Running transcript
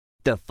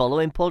The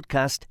following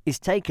podcast is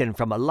taken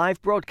from a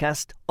live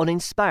broadcast on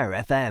Inspire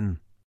FM.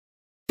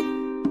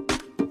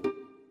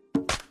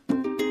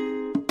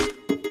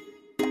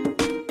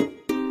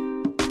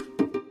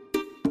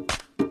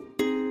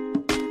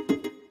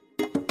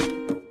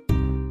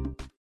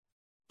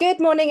 Good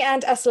morning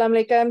and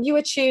Assalamu alaikum. You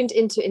are tuned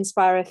into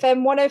Inspire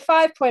FM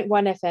 105.1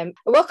 FM.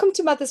 Welcome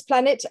to Mother's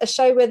Planet, a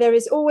show where there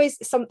is always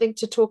something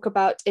to talk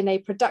about in a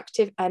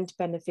productive and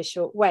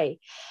beneficial way.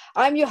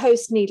 I'm your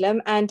host, Neelam,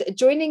 and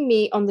joining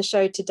me on the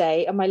show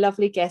today are my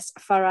lovely guests,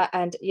 Farah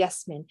and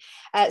Yasmin.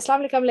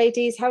 Assalamu alaikum,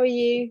 ladies. How are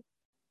you?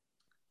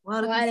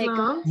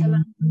 Alhamdulillah.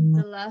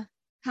 Alhamdulillah.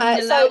 How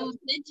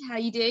are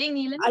you doing,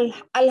 Neelam?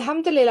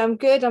 Alhamdulillah, I'm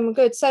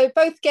good. So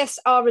both guests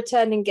are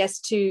returning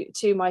guests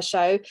to my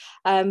show.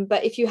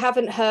 But if you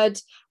haven't heard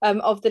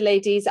of the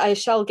ladies, I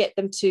shall get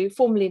them to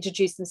formally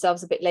introduce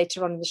themselves a bit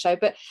later on in the show.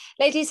 But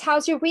ladies,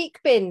 how's your week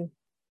been?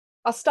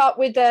 I'll start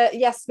with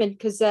Yasmin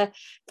because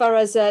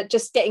Farah's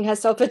just getting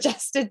herself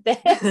adjusted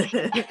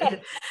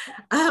there.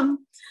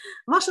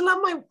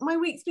 Mashallah, my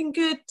week's been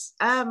good.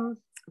 I'm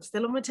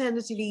still on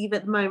maternity leave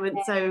at the moment,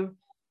 so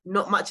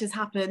not much has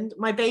happened.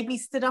 My baby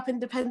stood up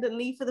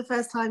independently for the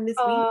first time this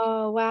week.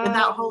 Wow.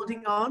 Without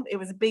holding on. It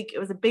was a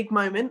big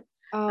moment.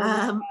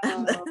 Wow.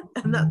 And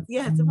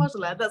that's, so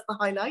mashallah, that's the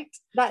highlight.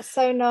 That's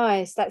so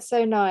nice.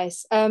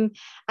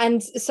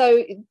 And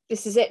so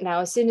this is it now.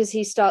 As soon as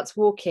he starts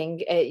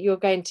walking, you're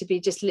going to be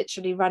just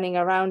literally running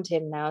around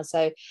him now.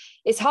 So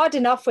it's hard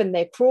enough when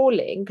they're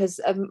crawling, because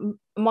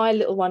my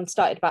little one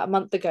started about a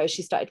month ago.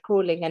 She started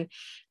crawling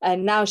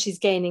and now she's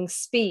gaining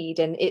speed,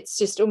 and it's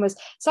just almost,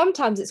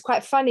 sometimes it's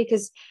quite funny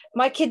because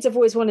my kids have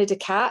always wanted a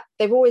cat.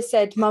 They've always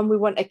said, Mum, we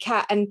want a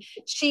cat, and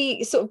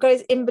she sort of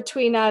goes in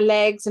between our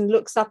legs and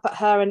looks up at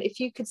her, and if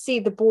you could see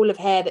the ball of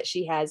hair that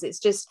she has, it's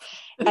just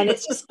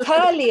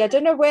curly. I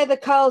don't know where the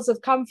curls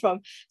have come from.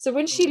 So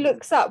when she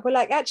looks up, we're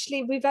like,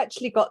 we've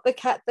actually got the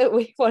cat that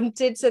we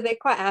wanted. So they're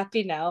quite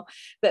happy now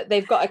that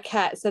they've got a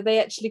cat, so they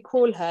actually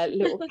call her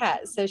Little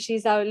Cat. So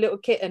she's our little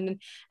kitten,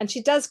 and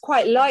she does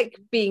quite like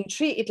being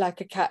treated like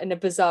a cat in a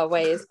bizarre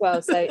way as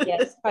well. So yeah,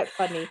 it's quite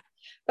funny.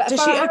 But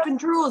does she open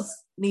drawers,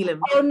 Neelam?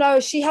 Oh no,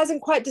 she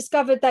hasn't quite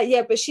discovered that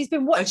yet, but she's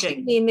been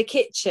watching me in the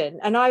kitchen,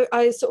 and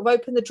I sort of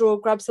open the drawer,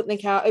 grab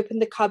something out, open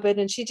the cupboard,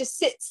 and she just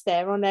sits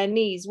there on her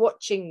knees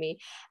watching me,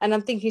 and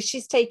I'm thinking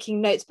she's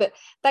taking notes. But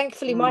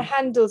thankfully my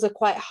handles are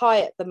quite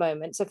high at the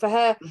moment, so for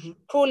her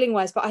crawling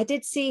wise, but I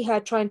did see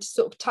her trying to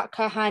sort of tuck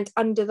her hand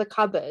under the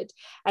cupboard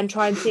and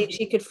try and see if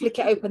she could flick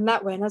it open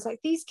that way, and I was like,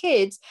 these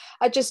kids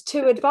are just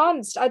too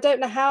advanced. I don't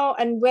know how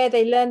and where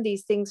they learn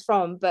these things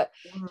from, but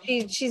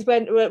she's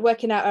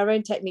working out her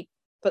own technique.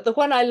 But the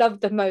one I love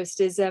the most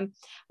is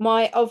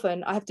my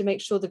oven. I have to make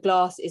sure the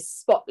glass is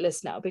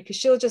spotless now, because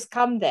she'll just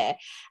come there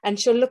and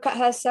she'll look at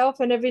herself,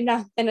 and every now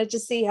and then I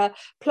just see her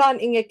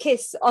planting a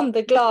kiss on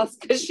the glass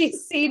because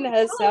she's seen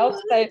herself.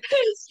 So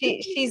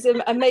she's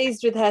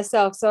amazed with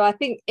herself. So I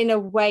think in a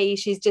way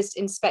she's just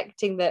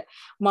inspecting that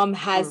Mum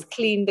has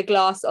cleaned the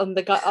glass on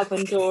the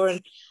oven door,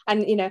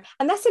 and you know,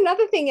 and that's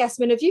another thing,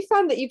 Yasmin. Have you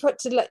found that you've got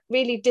to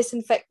really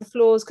disinfect the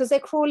floors, because they're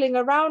crawling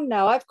around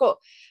now? I've got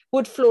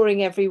wood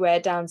flooring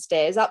everywhere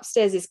downstairs.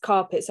 Upstairs is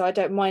carpet, so I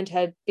don't mind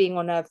her being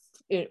on her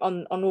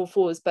on all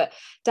fours, but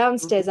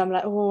downstairs I'm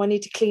like, I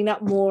need to clean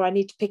up more, I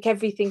need to pick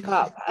everything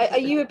up. Are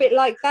you a bit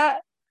like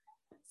that?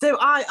 So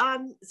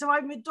I'm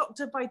a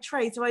doctor by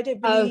trade, so I don't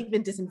believe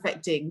in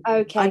disinfecting.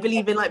 Okay. I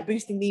believe in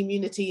boosting the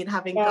immunity and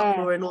having gut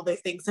flora and all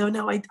those things. So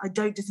no, I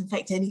don't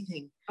disinfect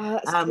anything.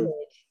 That's good.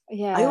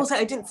 Yeah.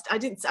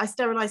 I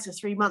sterilized for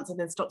 3 months and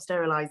then stopped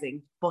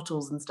sterilizing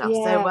bottles and stuff.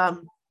 Yeah.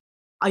 So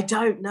I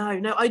don't know.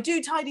 No, I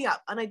do tidy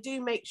up, and I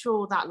do make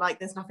sure that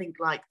there's nothing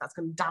that's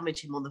going to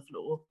damage him on the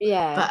floor.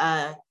 Yeah.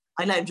 But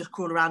I let him just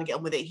crawl around and get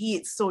on with it. He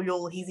eats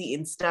soil. He's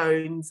eating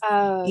stones.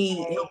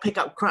 He'll pick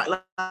up crap.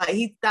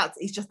 He's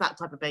just that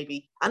type of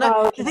baby. And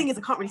the thing is,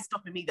 I can't really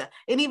stop him either.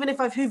 And even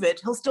if I've hoovered,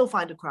 he'll still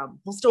find a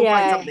crumb. He'll still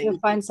find something. He'll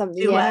find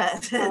something. To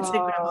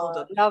grab hold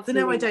of. Lovely. So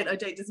no, I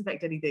don't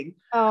disinfect anything.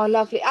 Oh,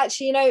 lovely.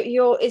 Actually,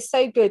 it's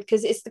so good,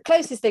 because it's the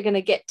closest they're going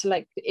to get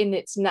to in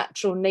its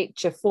natural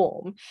nature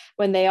form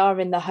when they are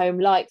in the home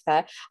like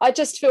that. I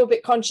just feel a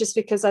bit conscious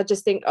because I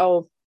just think,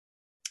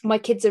 my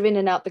kids are in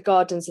and out the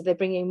garden, so they're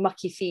bringing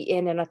mucky feet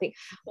in, and I think,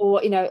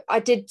 I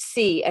did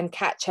see and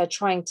catch her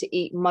trying to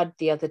eat mud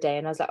the other day,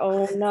 and I was like,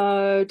 oh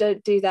no,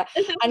 don't do that.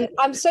 And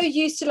I'm so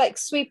used to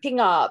sweeping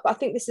up. I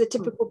think this is a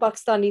typical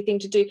Pakistani thing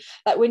to do,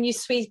 when you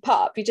sweep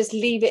up, you just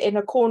leave it in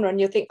a corner and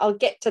you think, I'll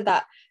get to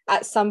that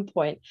at some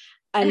point.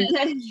 And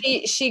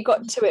she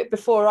got to it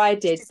before I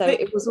did, so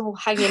it was all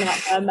hanging out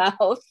her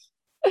mouth.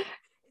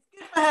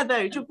 for her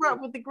though. She'll grow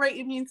up with a great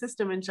immune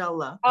system,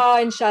 inshallah.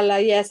 Oh,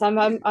 inshallah, yes.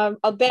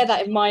 I'll bear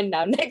that in mind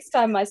now. Next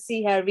time I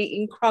see her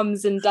eating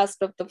crumbs and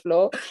dust off the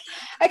floor.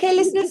 Okay,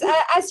 listeners,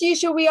 as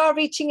usual, we are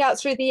reaching out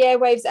through the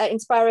airwaves at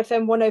Inspire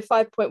FM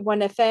 105.1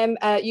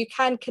 FM. You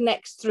can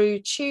connect through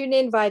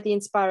TuneIn via the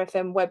Inspire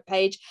FM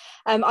webpage.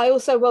 I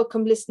also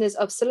welcome listeners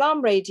of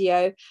Salam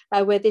Radio,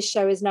 where this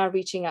show is now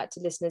reaching out to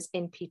listeners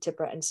in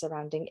Peterborough and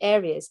surrounding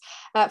areas.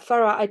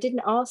 Farah, I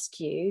didn't ask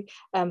you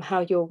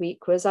how your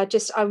week was.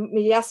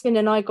 Yasmin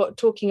and I got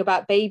talking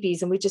about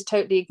babies and we just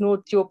totally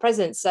ignored your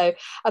presence. So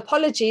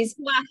apologies.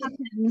 What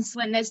happens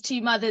when there's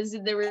two mothers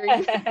in the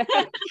room?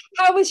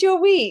 How was your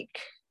week?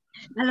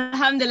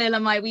 Alhamdulillah,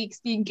 my week's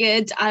been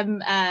good.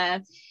 I'm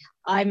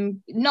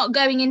not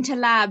going into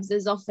labs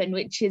as often,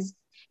 which is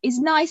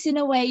nice in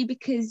a way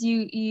because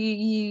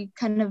you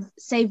kind of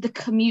save the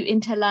commute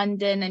into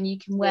London and you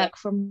can work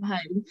from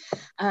home.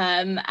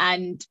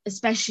 And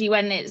especially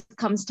when it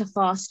comes to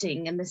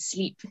fasting and the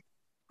sleep,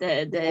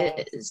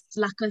 the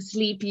lack of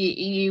sleep,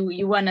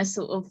 you want to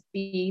sort of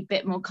be a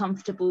bit more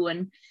comfortable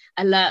and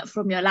alert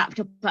from your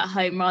laptop at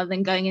home rather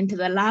than going into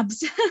the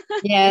labs.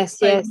 Yes,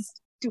 yes.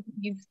 To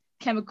use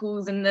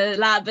chemicals in the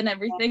lab and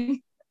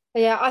everything.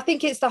 Yeah, I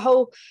think it's the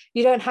whole,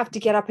 you don't have to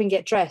get up and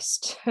get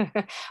dressed.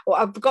 Or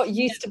I've got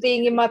used to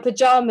being in my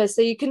pajamas.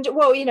 So you can,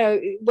 well, you know,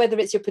 whether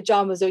it's your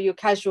pajamas or your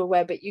casual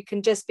wear, but you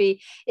can just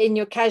be in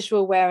your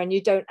casual wear and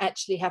you don't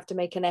actually have to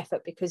make an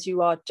effort because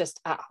you are just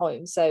at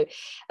home. So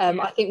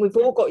I think we've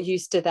all got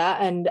used to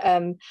that.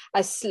 And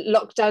as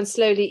lockdown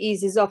slowly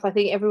eases off, I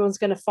think everyone's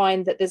going to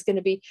find that there's going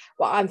to be,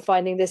 well, I'm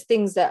finding there's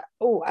things that,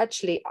 oh,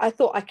 actually, I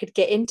thought I could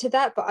get into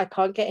that, but I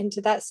can't get into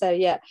that. So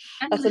yeah,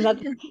 that's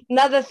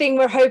another thing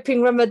we're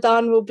hoping Ramadan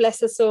will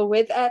bless us all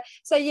with.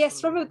 So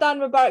yes,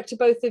 Ramadan Mubarak to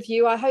both of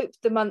you. I hope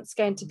the month's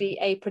going to be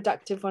a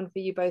productive one for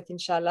you both,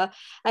 inshallah.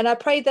 And I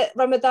pray that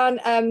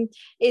Ramadan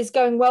is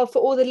going well for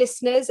all the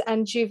listeners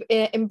and you've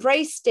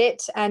embraced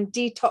it and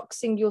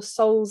detoxing your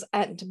souls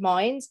and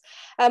minds.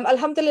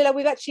 Alhamdulillah,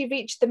 we've actually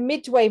reached the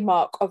midway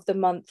mark of the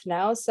month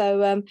now.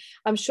 So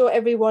I'm sure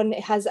everyone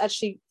has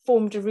actually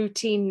formed a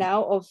routine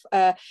now of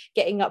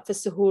getting up for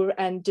suhoor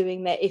and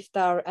doing their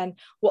iftar and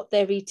what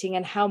they're eating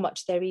and how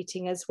much they're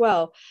eating as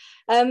well.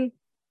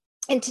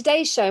 In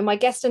today's show, my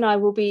guest and I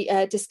will be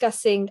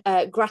discussing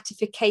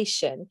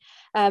gratification.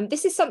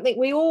 This is something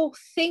we all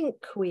think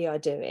we are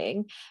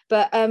doing,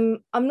 but I'm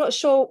not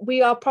sure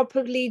we are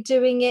properly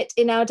doing it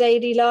in our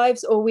daily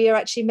lives or we are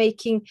actually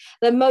making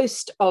the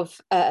most of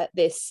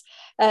this.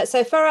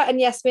 So Farah and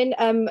Yasmin,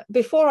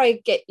 before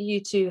I get you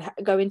to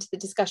go into the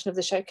discussion of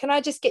the show, can I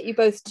just get you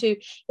both to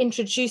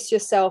introduce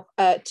yourself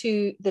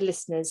to the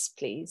listeners,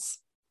 please?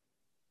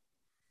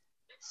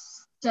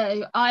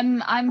 So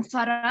I'm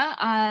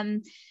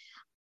Farah.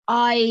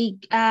 In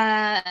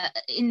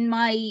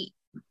my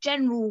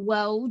general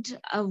world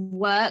of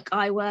work,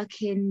 I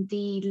work in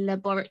the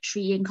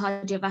laboratory in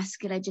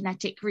cardiovascular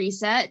genetic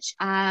research.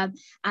 And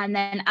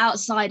then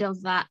outside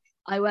of that,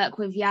 I work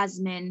with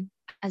Yasmin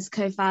as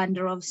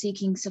co-founder of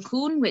Seeking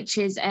Sukoon, which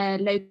is a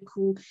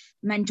local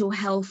mental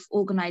health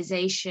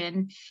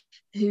organization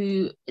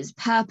whose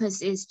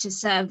purpose is to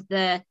serve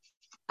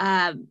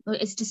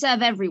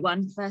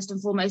everyone first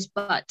and foremost,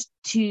 but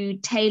to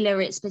tailor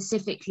it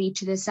specifically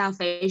to the South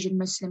Asian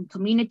Muslim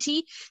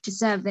community to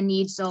serve the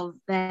needs of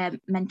their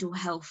mental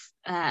health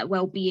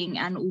well-being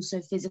and also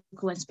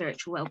physical and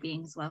spiritual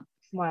well-being as well.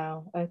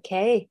 Wow.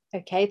 Okay,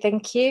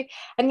 thank you.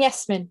 And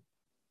Yasmin?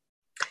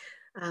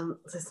 So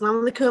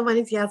Assalamu alaikum, my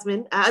name is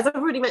Yasmin. As I've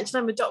already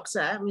mentioned, I'm a doctor.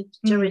 I'm a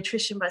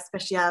geriatrician by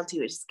speciality,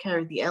 which is care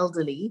of the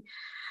elderly.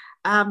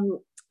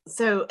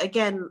 So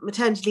again,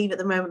 maternity leave at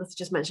the moment, as I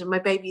just mentioned, my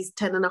baby's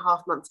 10 and a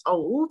half months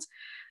old.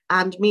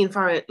 And me and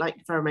Farah,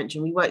 like Farah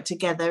mentioned, we work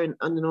together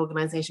on an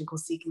organisation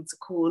called Seeking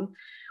Sukoon,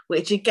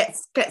 which it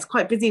gets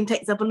quite busy and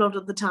takes up a lot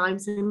of the time.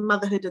 So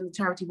motherhood and the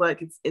charity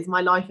work is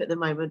my life at the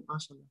moment,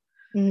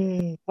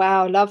 mashallah.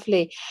 Wow,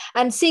 lovely.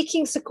 And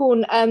Seeking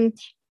Sukoon,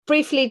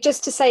 briefly,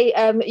 just to say,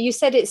 you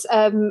said it's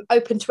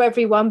open to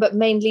everyone, but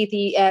mainly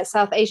the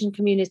South Asian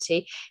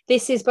community.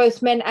 This is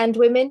both men and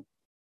women?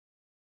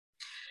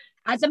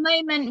 At the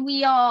moment,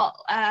 we are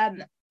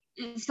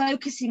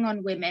focusing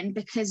on women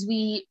because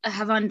we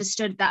have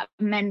understood that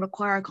men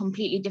require a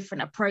completely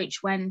different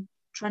approach when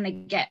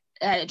trying to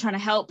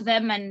help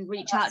them and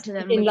reach out to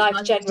them. In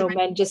life, general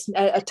men, just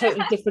a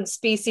totally different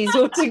species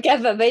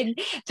altogether. They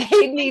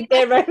need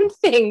their own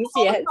things.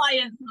 Yes.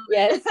 Science.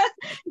 Yes.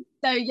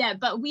 So yeah,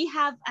 but we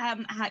have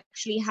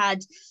actually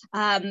had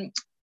a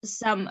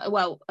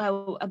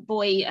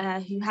boy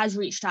who has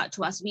reached out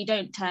to us. We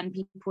don't turn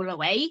people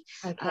away.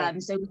 Okay.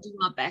 So we do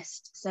our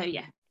best. So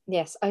yeah.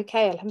 Yes.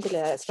 Okay.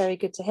 Alhamdulillah. That's very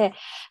good to hear.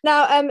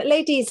 Now,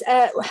 ladies,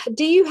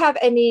 do you have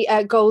any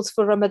goals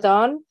for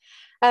Ramadan?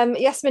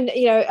 Yasmin,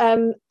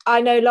 I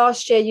know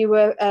last year you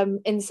were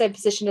in the same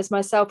position as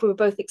myself. We were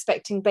both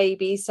expecting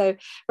babies, so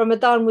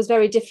Ramadan was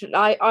very different.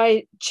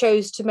 I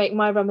chose to make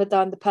my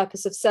Ramadan the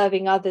purpose of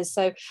serving others,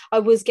 so I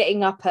was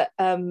getting up at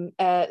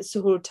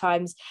suhoor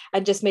times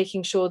and just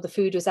making sure the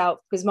food was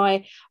out, because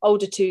my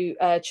older two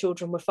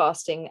children were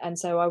fasting, and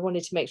so I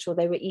wanted to make sure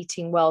they were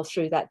eating well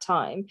through that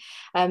time.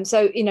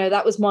 So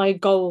that was my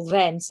goal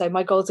then. So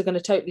my goals are going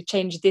to totally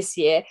change this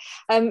year.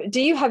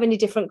 Do you have any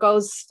different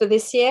goals for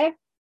this year?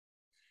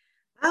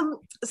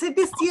 So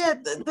this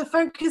year the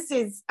focus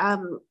is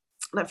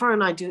like Farah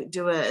and I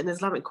do an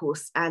Islamic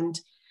course, and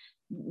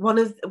one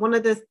of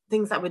the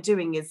things that we're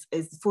doing is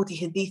 40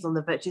 hadith on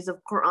the virtues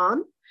of Quran.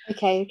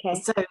 Okay.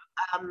 So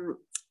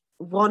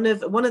one of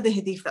the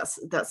hadith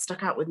that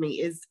stuck out with me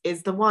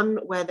is the one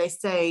where they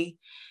say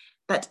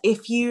that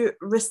if you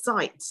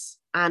recite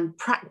and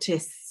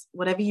practice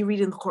whatever you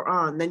read in the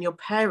Quran, then your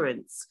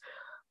parents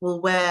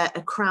will wear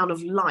a crown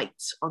of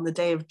light on the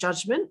day of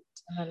judgment.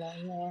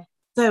 Yeah.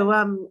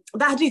 So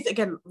that hadith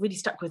again really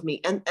stuck with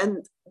me, and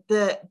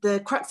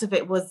the crux of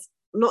it was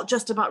not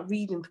just about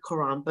reading the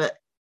Quran, but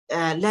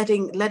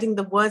letting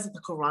the words of the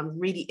Quran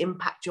really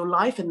impact your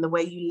life and the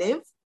way you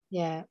live.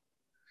 Yeah.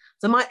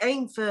 So my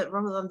aim for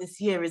Ramadan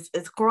this year is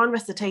Quran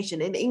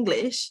recitation in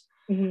English,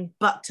 mm-hmm.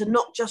 but to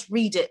not just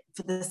read it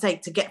for the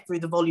sake to get through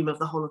the volume of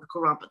the whole of the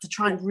Quran, but to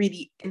try and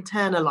really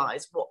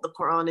internalize what the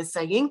Quran is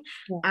saying,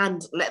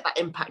 and let that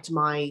impact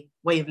my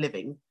way of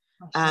living.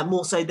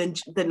 More so than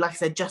like I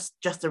said,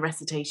 just a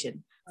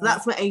recitation. So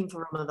that's my aim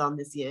for Ramadan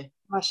this year.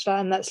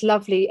 Mashallah, and that's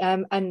lovely.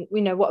 And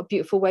what a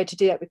beautiful way to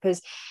do that,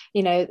 because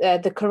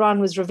the Quran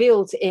was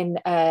revealed in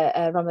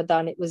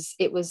Ramadan. It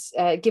was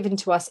given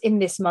to us in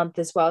this month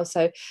as well.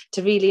 So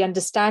to really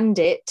understand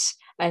it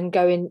and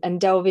go in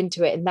and delve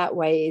into it in that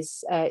way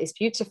is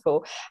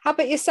beautiful. How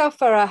about yourself,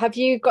 Farah? Have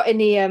you got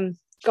any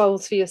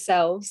goals for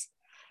yourselves?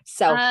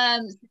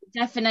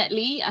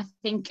 Definitely. I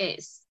think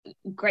it's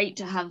great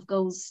to have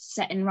goals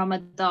set in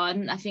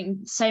Ramadan. I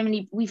think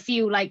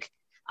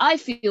I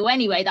feel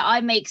anyway that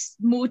I make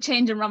more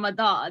change in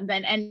Ramadan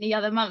than any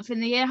other month in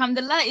the year.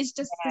 Alhamdulillah, it's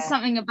just there's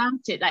something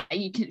about it that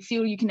you can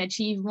feel you can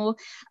achieve more.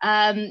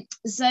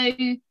 So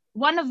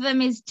one of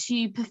them is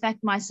to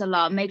perfect my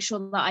salah, make sure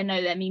that I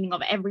know the meaning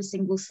of every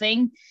single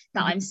thing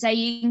that I'm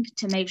saying,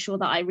 to make sure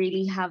that I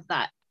really have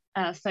that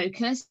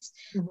focus.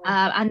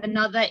 And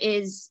another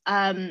is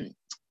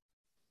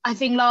I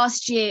think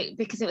last year,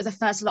 because it was the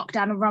first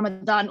lockdown of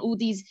Ramadan, all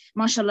these,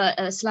 mashallah,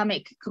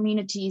 Islamic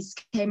communities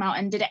came out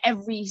and did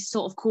every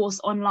sort of course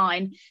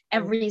online,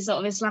 every sort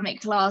of Islamic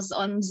class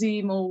on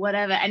Zoom or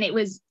whatever. And it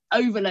was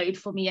overload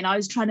for me. And I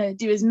was trying to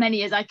do as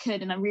many as I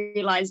could. And I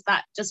realized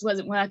that just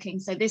wasn't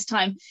working. So this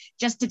time,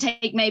 just to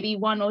take maybe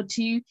one or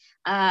two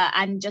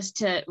and just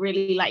to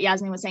really, like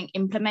Yasmin was saying,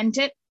 implement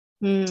it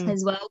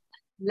as well.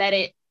 Let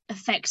it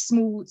affect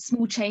small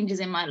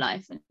changes in my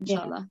life,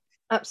 inshallah. Yeah.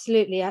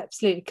 Absolutely,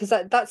 because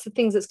that's the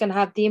things that's going to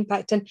have the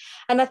impact, and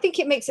I think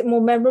it makes it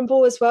more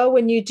memorable as well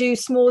when you do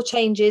small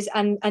changes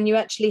and you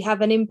actually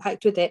have an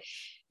impact with it.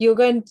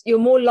 You're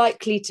more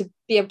likely to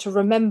be able to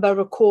remember,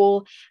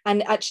 recall,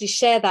 and actually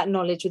share that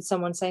knowledge with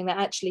someone, saying that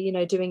actually,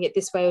 doing it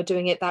this way or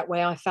doing it that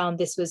way, I found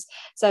this was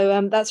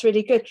so. That's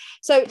really good.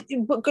 So,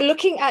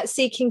 looking at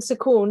Seeking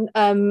Sukoon,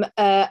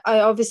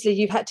 obviously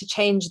you've had to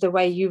change the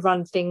way you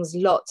run things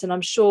lots, and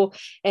I'm sure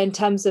in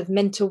terms of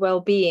mental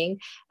well-being,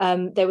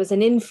 there was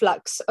an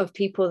influx of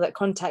people that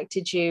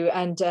contacted you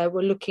and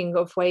were looking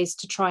of ways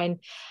to try and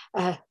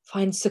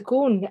find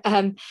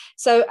sukoon.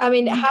 So, I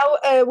mean, how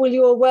will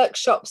your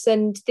workshops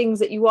and things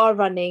that you are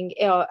running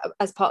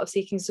as part of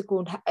Seeking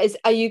Sukoon,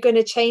 are you going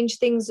to change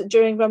things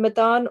during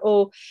Ramadan,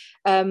 or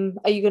are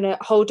you going to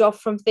hold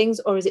off from things,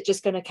 or is it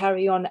just going to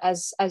carry on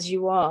as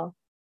you are?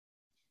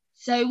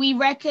 So we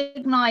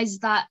recognize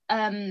that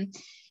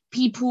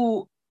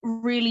people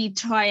really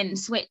try and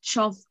switch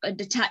off,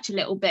 detach a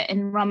little bit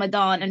in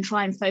Ramadan and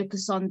try and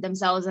focus on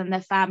themselves and their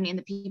family and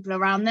the people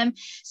around them.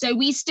 So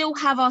we still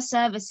have our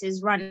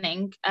services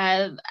running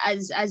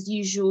as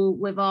usual,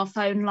 with our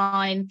phone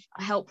line,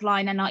 our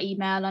helpline, and our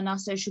email and our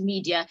social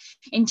media.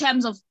 In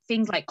terms of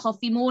things like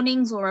coffee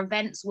mornings or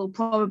events, we'll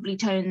probably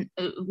tone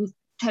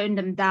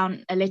them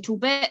down a little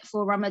bit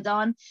for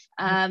Ramadan.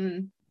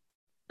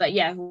 But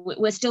yeah,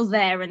 we're still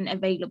there and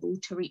available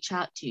to reach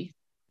out to.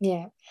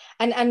 Yeah,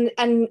 and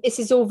this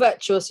is all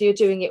virtual, so you're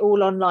doing it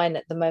all online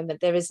at the moment.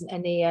 There isn't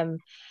any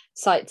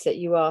sites that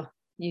you are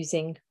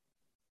using.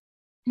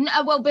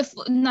 No, well,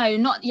 no,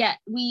 not yet.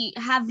 We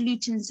have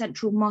Luton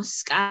Central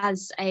Mosque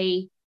as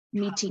a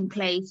meeting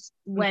place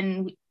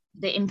when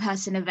the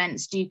in-person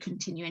events do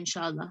continue,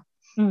 inshallah.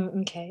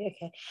 Okay.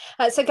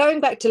 So going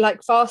back to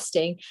like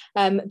fasting,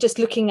 just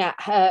looking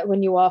at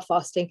when you are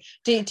fasting,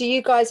 do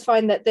you guys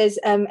find that there's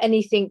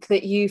anything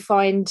that you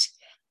find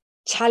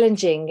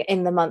challenging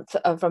in the month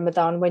of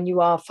Ramadan when you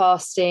are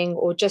fasting,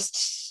 or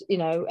just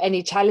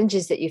any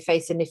challenges that you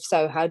face, and if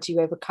so, how do you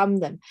overcome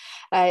them?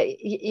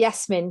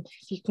 Yasmin,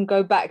 if you can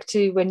go back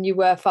to when you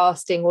were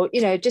fasting, or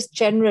just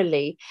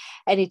generally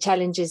any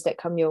challenges that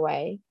come your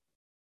way.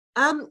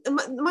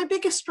 My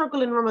biggest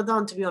struggle in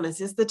Ramadan, to be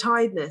honest, is the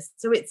tiredness.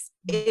 So it's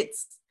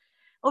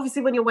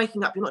obviously when you're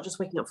waking up, you're not just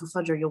waking up for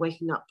Fajr, you're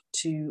waking up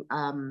to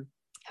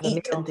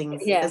eat and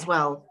things as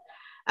well.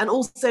 And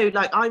also,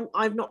 like,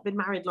 I've not been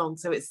married long,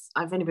 so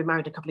I've only been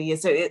married a couple of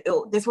years, so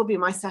this will be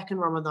my second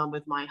Ramadan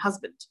with my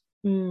husband.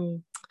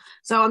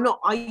 So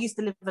I used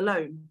to live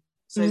alone,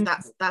 so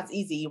that's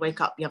easy. You wake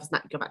up, you have a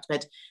snack, you go back to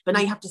bed. But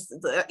now you have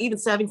to, even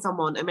serving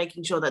someone and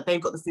making sure that they've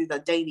got the food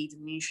that they need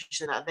and the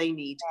nutrition that they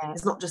need.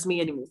 It's not just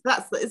me anymore.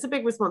 So it's a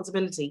big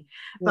responsibility.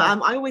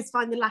 But I always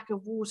find the lack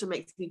of water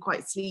makes me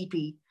quite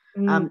sleepy.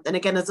 And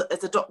again, as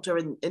a doctor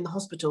in the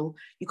hospital,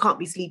 you can't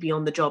be sleepy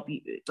on the job.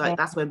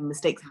 That's where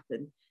mistakes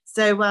happen.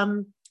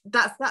 So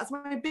that's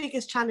my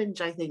biggest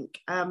challenge, I think.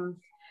 And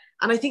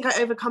I think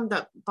I overcome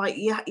that by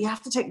you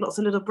have to take lots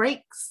of little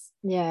breaks.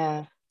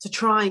 To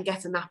try and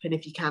get a nap in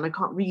if you can. I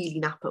can't really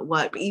nap at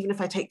work, but even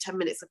if I take 10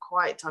 minutes of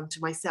quiet time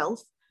to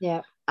myself,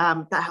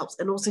 that helps.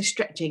 And also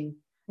stretching,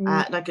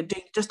 like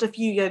doing just a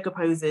few yoga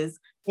poses,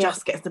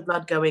 just gets the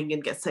blood going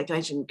and gets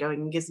circulation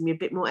going and gives me a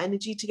bit more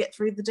energy to get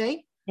through the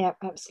day. Yeah,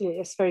 absolutely.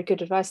 That's very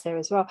good advice there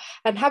as well.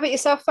 And how about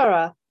yourself,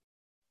 Farah?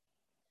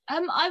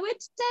 I would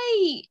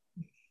say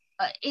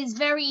it's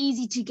very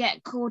easy to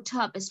get caught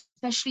up,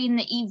 especially in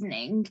the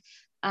evening.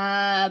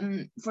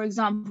 For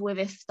example, with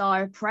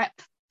iftar prep.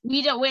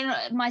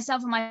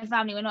 Myself and my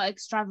family, we're not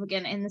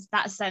extravagant in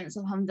that sense,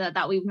 alhamdulillah,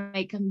 that we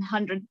make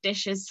 100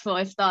 dishes for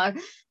iftar,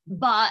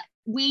 but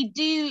we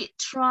do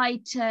try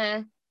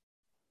to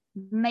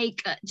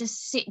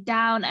just sit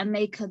down and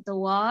make a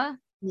dua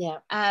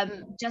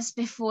just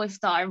before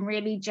iftar and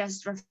really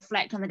just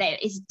reflect on the day.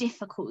 It's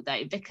difficult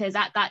though, because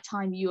at that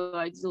time you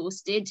are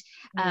exhausted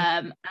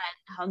and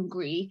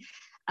hungry.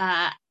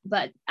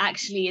 But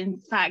actually, in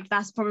fact,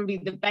 that's probably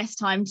the best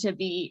time to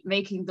be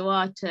making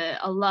dua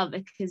to Allah,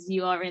 because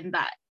you are in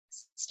that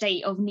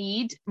state of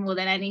need more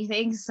than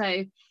anything.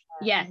 So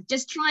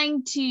just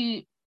trying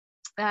to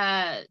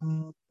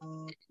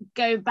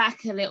go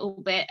back a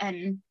little bit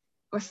and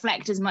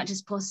reflect as much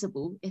as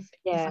possible if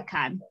I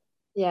can.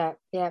 Yeah,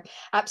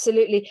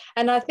 absolutely.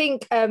 And I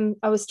think I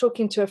was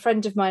talking to a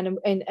friend of mine,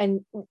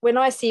 and when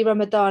I see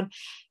Ramadan,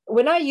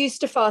 when I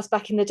used to fast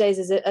back in the days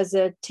as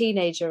a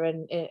teenager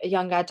and a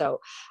young adult,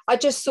 I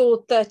just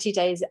saw 30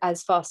 days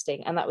as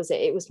fasting, and that was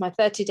it. It was my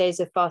 30 days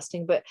of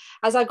fasting. But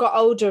as I got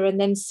older, and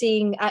then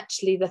seeing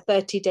actually the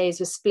 30 days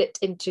were split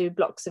into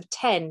blocks of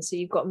 10, so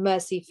you've got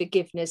mercy,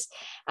 forgiveness,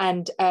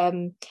 and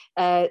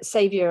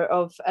savior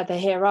of the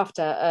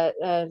hereafter,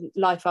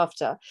 life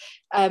after.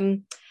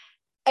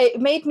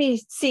 It made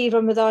me see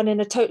Ramadan in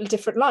a totally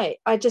different light.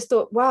 I just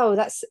thought, wow,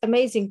 that's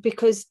amazing,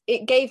 because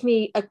it gave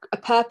me a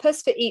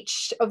purpose for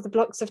each of the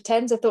blocks of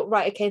 10s. I thought,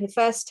 right, okay, in the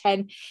first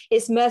 10,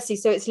 it's mercy.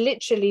 So it's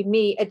literally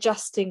me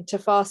adjusting to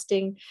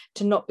fasting,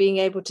 to not being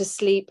able to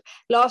sleep.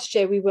 Last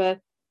year, we were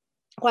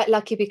quite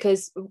lucky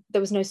because there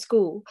was no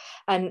school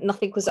and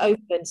nothing was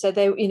open, so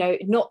they,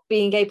 not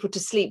being able to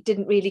sleep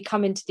didn't really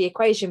come into the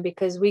equation,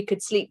 because we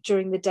could sleep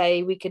during the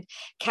day, we could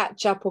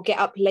catch up or get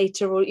up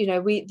later, or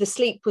the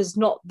sleep was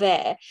not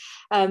there,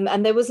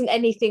 and there wasn't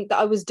anything that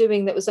I was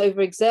doing that was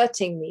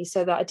overexerting me,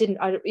 so that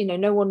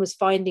no one was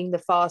finding the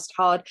fast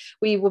hard.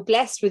 We were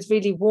blessed with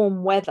really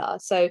warm weather,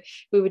 so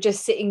we were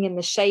just sitting in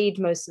the shade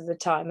most of the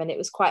time, and it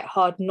was quite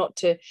hard not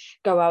to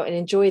go out and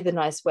enjoy the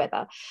nice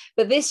weather.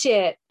 But this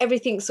year,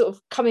 everything's sort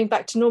of coming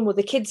back to normal.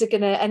 The kids are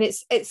and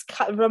it's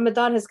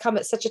Ramadan has come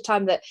at such a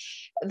time that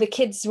the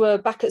kids were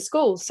back at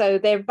school, so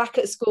they're back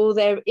at school,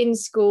 they're in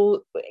school,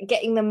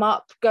 getting them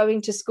up,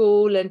 going to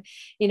school, and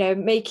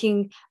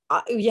making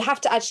you have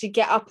to actually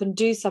get up and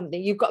do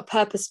something. You've got a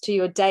purpose to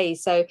your day,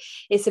 so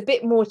it's a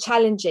bit more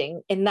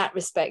challenging in that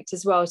respect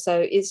as well. So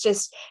it's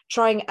just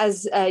trying,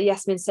 as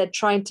Yasmin said,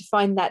 trying to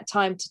find that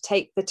time to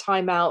take the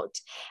time out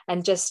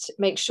and just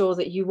make sure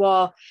that you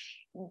are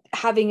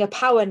having a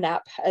power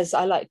nap, as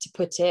I like to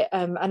put it,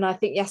 and I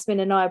think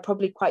Yasmin and I are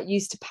probably quite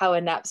used to power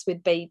naps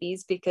with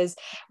babies, because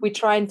we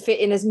try and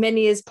fit in as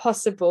many as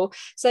possible.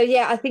 So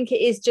I think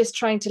it is just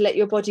trying to let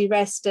your body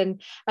rest.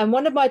 And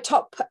one of my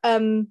top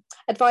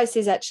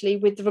advices, actually,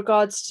 with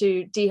regards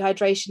to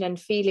dehydration and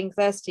feeling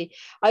thirsty,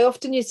 I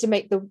often used to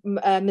make the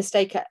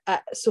mistake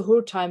at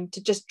suhoor time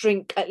to just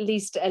drink at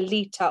least a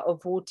litre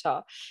of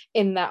water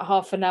in that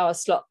half an hour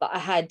slot that I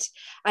had,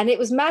 and it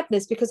was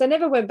madness, because I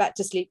never went back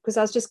to sleep, because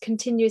I was just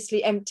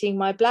continuously emptying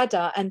my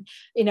bladder, and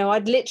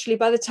I'd literally,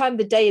 by the time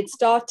the day had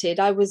started,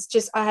 I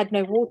had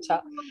no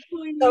water.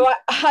 So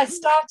I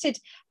started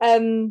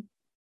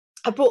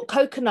I bought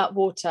coconut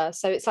water,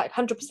 so it's like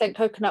 100%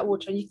 coconut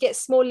water, and you get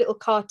small little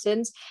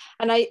cartons,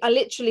 and I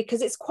literally,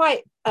 because it's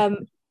quite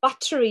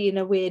buttery in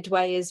a weird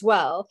way as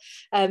well,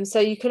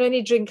 so you can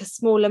only drink a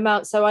small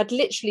amount, so I'd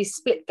literally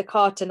split the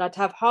carton. I'd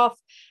have half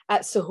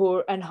at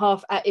suhoor and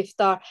half at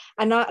iftar,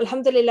 and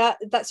alhamdulillah,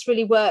 that's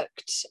really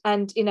worked,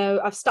 and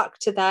I've stuck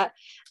to that,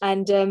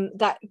 and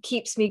that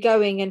keeps me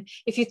going. And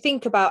if you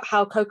think about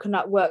how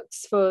coconut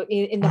works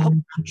in the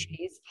whole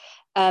countries,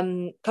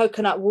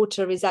 coconut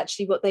water is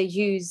actually what they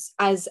use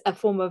as a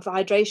form of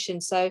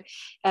hydration. So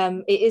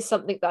it is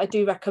something that I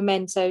do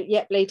recommend. So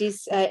yep,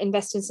 ladies,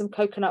 invest in some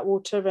coconut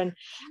water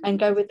and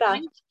go with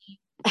that.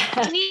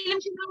 Neelam, can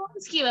I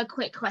ask you a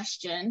quick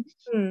question?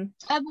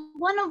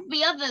 One of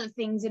the other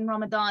things in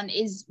Ramadan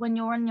is when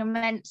you're on your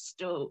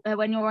menstrual,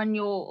 when you're on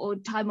your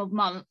time of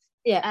month.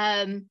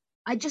 Yeah.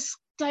 I just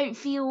don't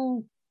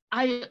feel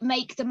I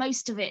make the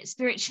most of it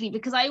spiritually,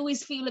 because I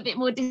always feel a bit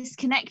more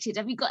disconnected.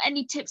 Have you got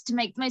any tips to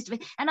make the most of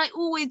it? And I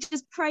always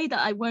just pray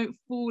that I won't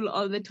fall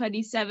on the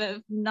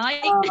 27th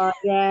night. Oh,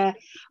 yeah.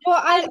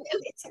 Well,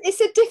 it's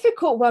a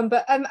difficult one,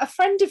 but a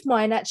friend of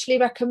mine actually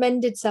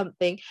recommended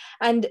something,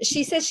 and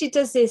she says she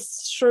does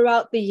this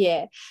throughout the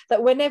year,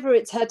 that whenever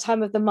it's her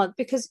time of the month,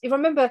 because you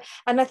remember,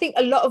 and I think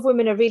a lot of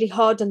women are really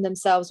hard on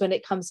themselves when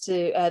it comes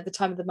to the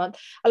time of the month.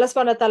 Allah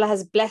subhanahu wa ta'ala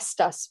has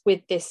blessed us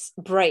with this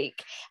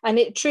break, and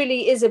it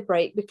truly is a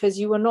break, because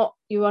you are not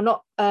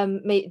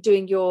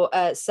doing your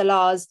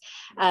salahs,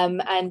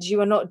 and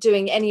you are not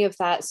doing any of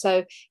that.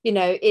 So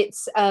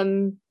it's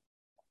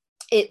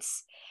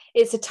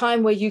a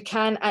time where you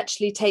can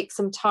actually take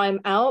some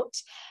time out,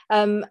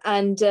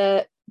 and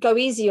go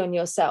easy on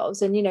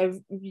yourselves, and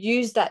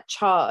use that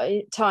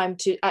time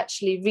to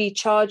actually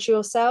recharge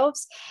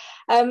yourselves.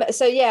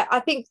 So yeah, I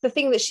think the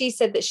thing that she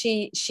said that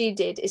she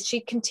did is she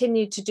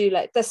continued to do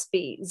like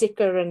tasbih,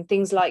 zikr and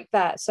things like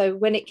that. So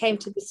when it came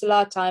to the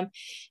salah time,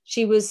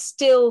 she was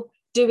still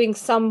doing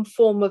some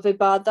form of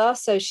ibadah.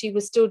 So she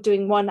was still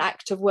doing one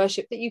act of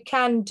worship that you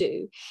can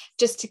do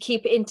just to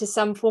keep it into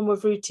some form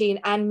of routine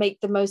and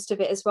make the most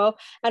of it as well.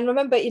 And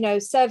remember,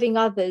 serving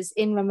others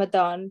in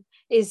Ramadan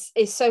is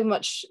so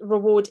much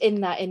reward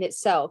in that in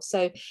itself.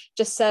 So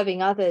just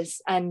serving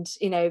others and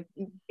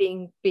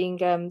being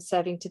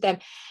serving to them.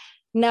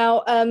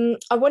 Now,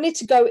 I wanted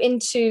to go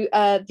into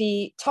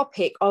the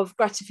topic of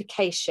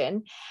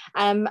gratification.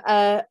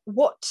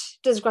 What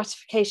does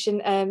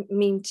gratification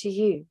mean to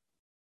you?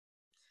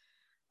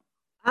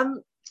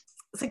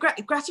 So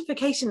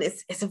gratification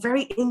is a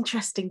very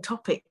interesting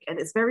topic, and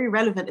it's very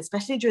relevant,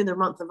 especially during the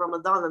month of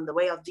Ramadan and the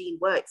way our deen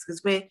works,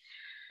 because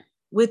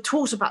we're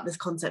taught about this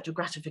concept of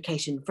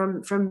gratification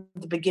from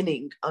the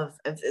beginning of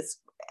this.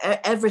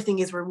 Everything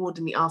is reward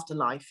in the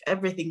afterlife.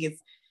 Everything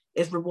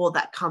is reward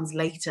that comes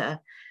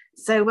later.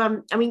 So,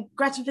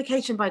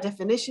 gratification by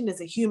definition is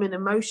a human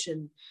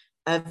emotion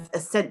of a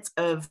sense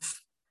of,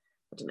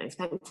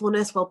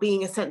 thankfulness,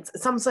 well-being, a sense,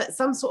 some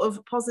sort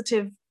of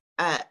positive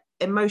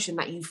emotion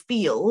that you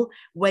feel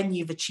when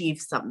you've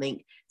achieved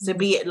something. So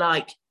be it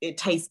like it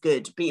tastes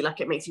good, be it like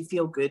it makes you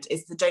feel good.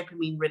 It's the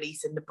dopamine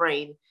release in the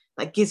brain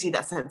that gives you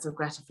that sense of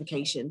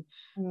gratification.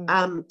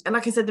 And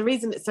like I said, the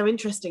reason it's so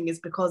interesting is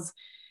because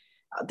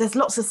there's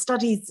lots of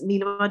studies,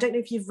 Neelam. I don't know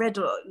if you've read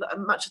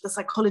much of the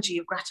psychology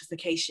of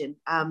gratification,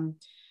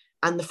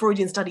 and the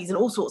Freudian studies and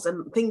all sorts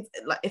and things.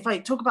 Like if I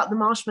talk about the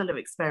marshmallow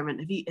experiment,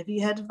 have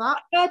you heard of that?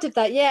 I've heard of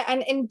that, yeah.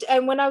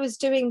 And when I was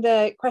doing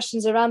the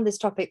questions around this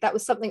topic, that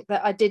was something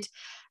that I did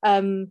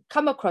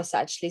come across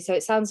actually. So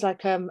it sounds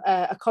like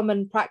a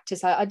common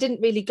practice. I didn't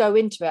really go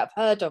into it. I've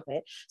heard of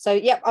it. So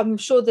yeah, I'm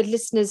sure the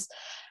listeners,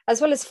 as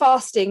well as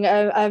fasting,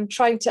 I'm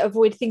trying to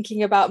avoid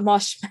thinking about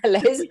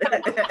marshmallows.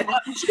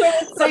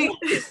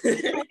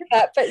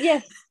 But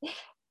yes.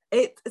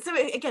 So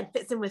it again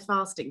fits in with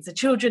fasting. So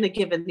children are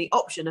given the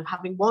option of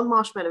having one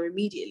marshmallow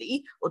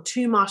immediately or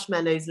two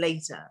marshmallows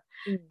later.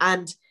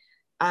 And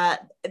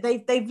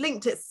they've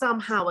linked it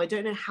somehow. I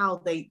don't know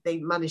how they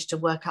managed to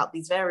work out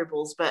these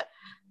variables, but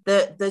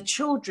the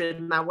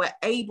children now were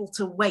able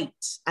to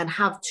wait and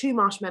have two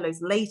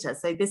marshmallows later.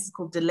 So this is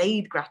called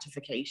delayed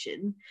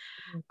gratification.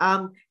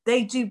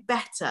 They do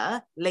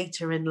better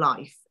later in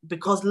life,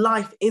 because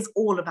life is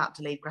all about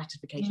delayed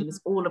gratification.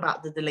 It's all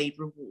about the delayed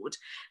reward.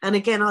 And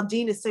again, our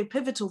deen is so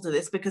pivotal to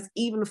this, because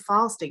even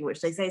fasting,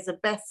 which they say is the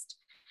best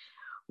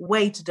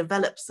way to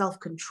develop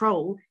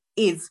self-control,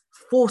 is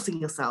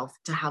forcing yourself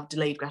to have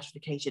delayed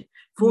gratification,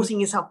 forcing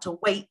yourself to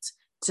wait,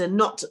 to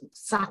not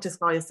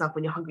satisfy yourself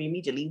when you're hungry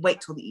immediately,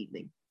 wait till the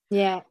evening.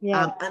 And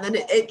then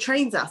it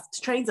trains us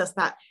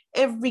that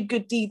every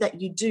good deed that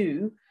you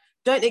do,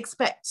 don't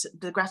expect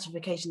the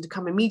gratification to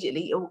come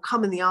immediately. It will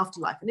come in the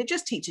afterlife, and it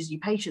just teaches you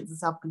patience and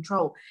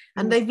self-control.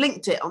 And they've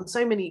linked it on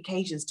so many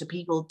occasions to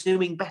people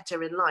doing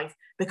better in life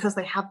because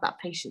they have that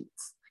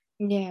patience.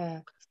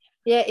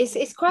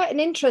 It's quite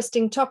an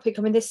interesting topic.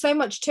 I mean, there's so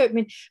much to it. I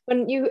mean,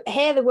 when you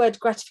hear the word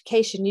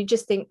gratification, you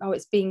just think, oh,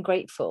 it's being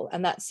grateful,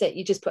 and that's it.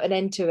 You just put an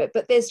end to it.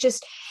 But it's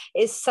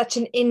such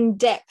an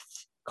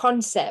in-depth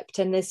concept,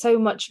 and there's so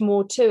much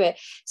more to it.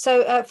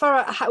 So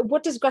Farah,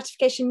 what does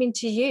gratification mean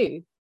to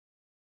you?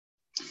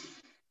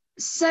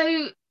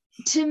 So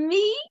to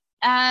me,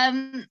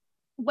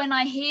 when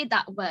I hear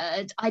that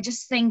word, I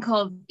just think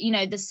of,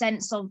 the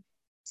sense of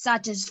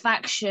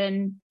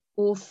satisfaction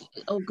or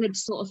good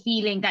sort of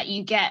feeling that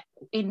you get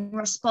in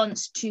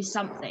response to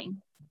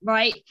something,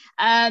 right?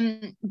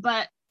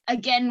 But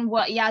again,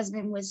 what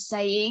Yasmin was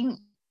saying,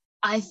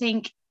 I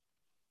think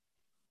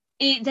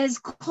there's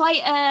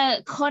quite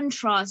a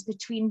contrast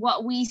between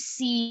what we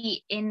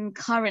see in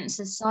current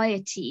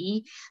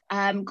society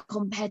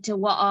compared to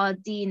what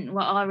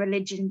our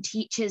religion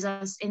teaches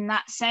us in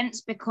that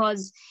sense,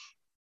 because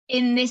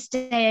in this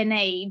day and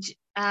age,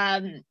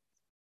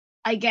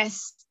 I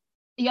guess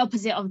the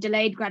opposite of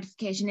delayed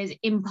gratification is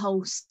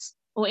impulse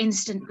or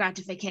instant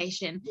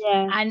gratification.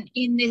 Yeah. And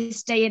in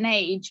this day and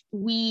age,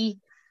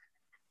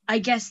 I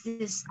guess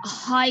this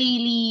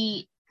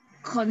highly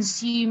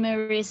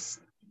consumerist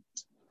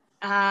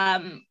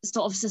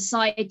sort of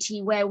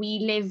society where we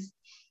live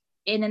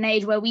in an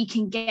age where we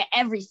can get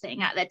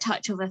everything at the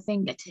touch of a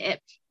fingertip,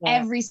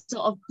 every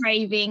sort of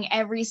craving,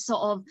 every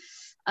sort of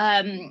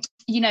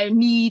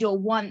need or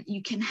want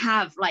you can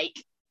have, like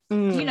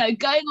going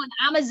on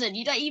Amazon,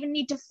 you don't even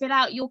need to fill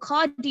out your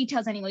card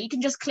details anymore. You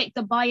can just click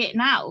the buy it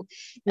now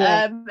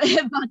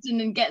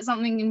button and get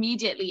something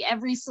immediately.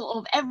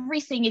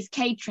 Everything is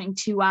catering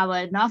to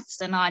our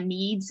nuffs and our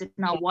needs and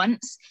our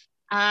wants,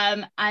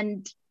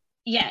 and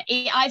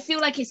I feel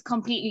like it's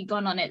completely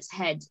gone on its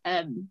head.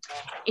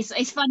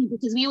 It's funny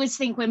because we always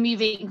think we're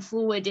moving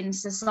forward in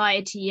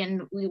society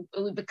and we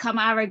become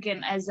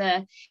arrogant as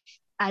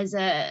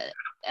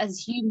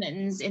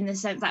humans, in the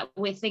sense that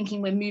we're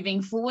thinking we're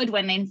moving forward,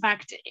 when in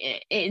fact,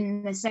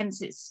 in the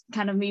sense, it's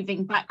kind of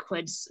moving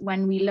backwards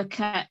when we look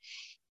at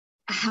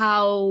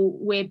how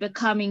we're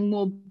becoming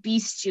more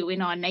bestial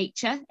in our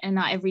nature and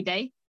our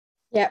everyday.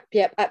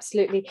 Yep,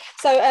 absolutely.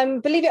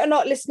 So believe it or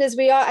not, listeners,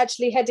 we are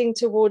actually heading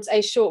towards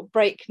a short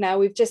break now.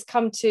 We've just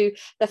come to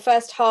the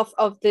first half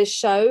of this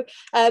show.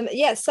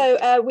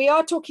 So we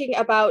are talking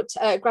about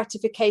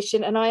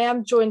gratification, and I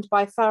am joined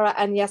by Farah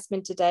and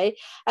Yasmin today.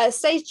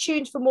 Stay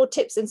tuned for more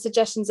tips and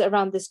suggestions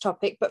around this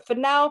topic. But for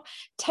now,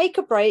 take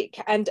a break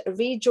and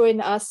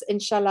rejoin us,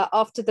 inshallah,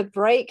 after the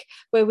break,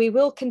 where we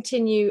will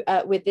continue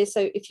with this.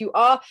 So if you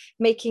are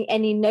making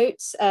any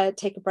notes,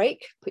 take a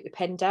break, put your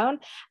pen down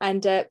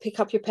and pick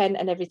up your pen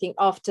and everything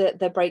after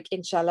the break,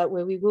 inshallah,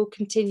 where we will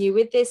continue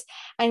with this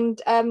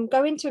and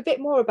go into a bit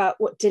more about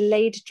what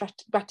delayed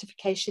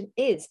gratification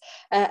is.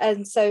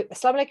 And so,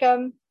 Assalamu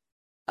alaikum.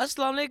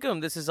 Assalamu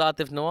alaikum, this is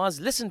Atif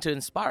Nawaz. Listen to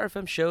Inspire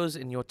FM shows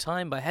in your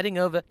time by heading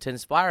over to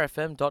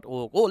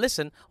inspirefm.org or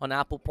listen on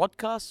Apple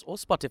Podcasts or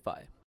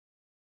Spotify.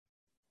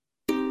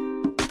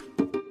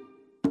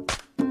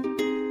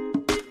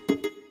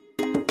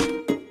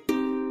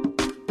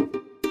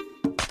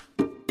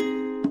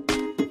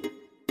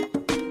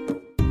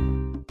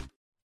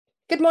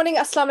 Good morning,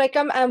 Assalamu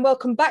alaikum, and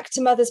welcome back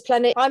to Mother's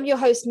Planet. I'm your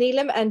host,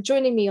 Neelam, and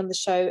joining me on the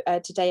show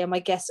today are my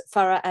guests,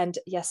 Farah and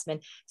Yasmin.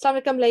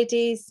 Assalamu alaikum,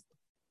 ladies.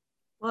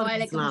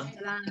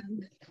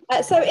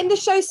 So in the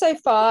show so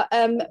far,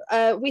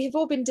 we have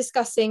all been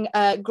discussing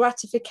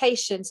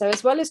gratification. So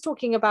as well as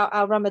talking about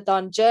our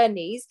Ramadan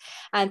journeys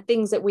and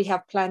things that we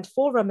have planned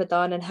for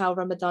Ramadan and how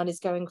Ramadan is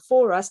going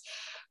for us,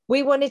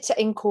 we wanted to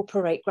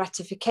incorporate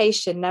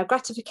gratification. Now,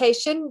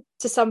 gratification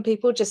to some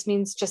people just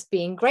means just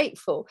being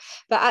grateful.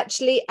 But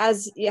actually,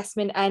 as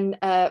Yasmin and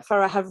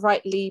Farah have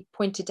rightly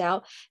pointed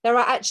out, there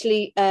are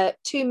actually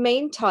two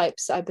main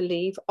types, I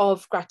believe,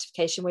 of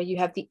gratification, where you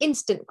have the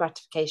instant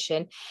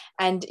gratification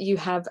and you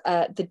have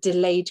the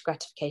delayed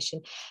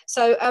gratification.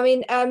 So, I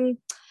mean,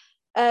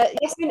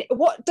 Yasmin,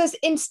 what does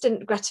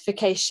instant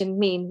gratification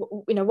mean?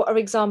 What are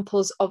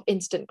examples of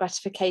instant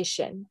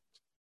gratification?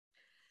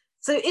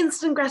 So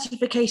instant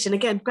gratification,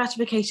 again,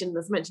 gratification,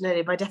 as mentioned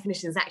earlier, by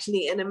definition, is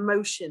actually an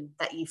emotion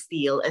that you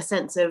feel, a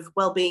sense of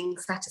well-being,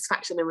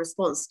 satisfaction in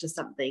response to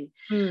something.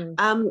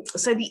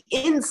 So the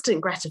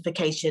instant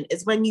gratification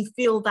is when you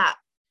feel that,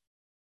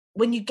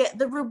 when you get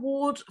the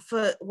reward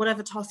for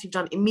whatever task you've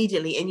done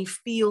immediately, and you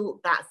feel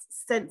that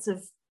sense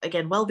of,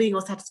 again, well-being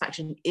or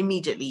satisfaction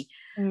immediately.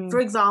 For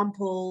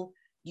example,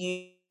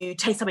 you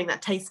taste something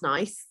that tastes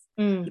nice.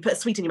 You put a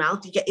sweet in your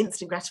mouth, you get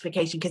instant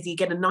gratification because you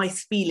get a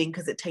nice feeling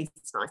because it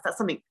tastes nice. That's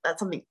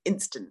something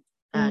instant,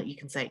 you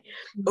can say.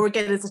 Or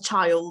again, as a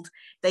child,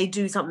 they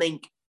do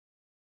something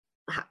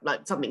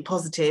like something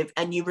positive,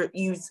 and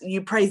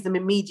you praise them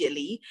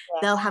immediately.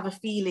 They'll have a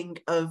feeling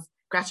of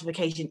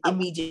gratification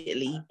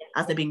immediately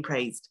as they're being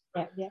praised.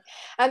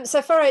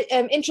 So Farah,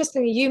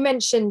 interestingly, you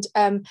mentioned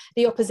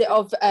the opposite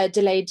of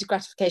delayed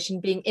gratification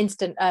being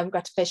instant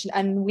gratification,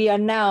 and we are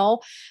now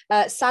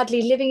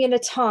sadly living in a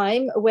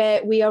time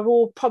where we are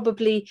all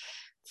probably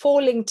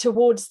falling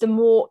towards the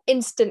more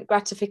instant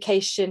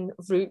gratification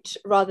route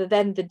rather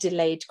than the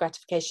delayed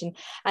gratification.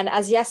 And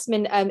as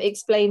Yasmin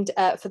explained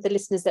for the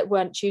listeners that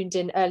weren't tuned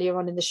in earlier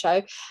on in the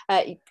show,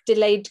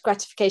 delayed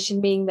gratification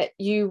meaning that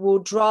you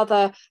would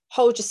rather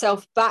hold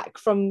yourself back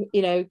from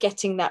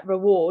getting that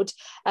reward.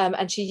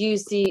 And she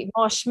used the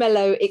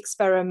marshmallow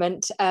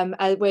experiment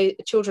where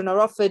children are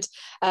offered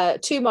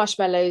 2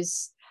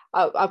 marshmallows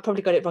I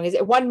probably got it wrong. Is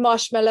it 1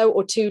 marshmallow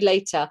or 2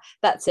 later?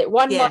 That's it.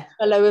 1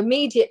 marshmallow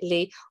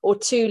immediately or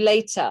 2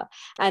 later.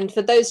 And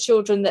for those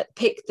children that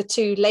picked the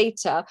 2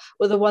 later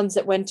were the ones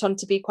that went on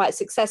to be quite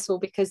successful,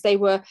 because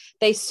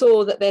they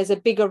saw that there's a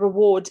bigger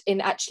reward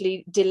in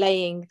actually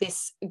delaying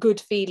this good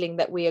feeling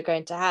that we are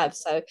going to have.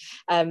 So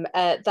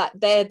that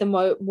they're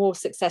the more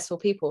successful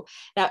people.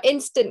 Now,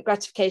 instant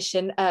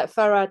gratification,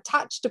 Farah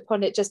touched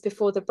upon it just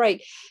before the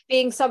break,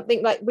 being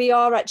something like we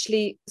are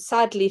actually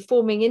sadly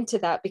forming into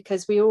that,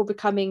 because we all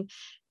becoming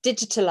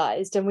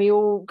digitalized and we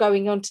all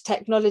going on to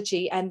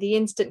technology and the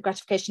instant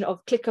gratification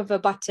of click of a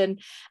button.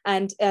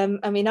 And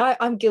I mean,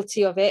 I'm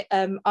guilty of it.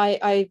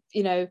 I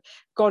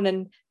gone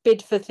and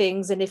bid for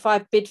things, and if I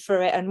bid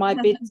for it and my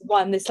bid's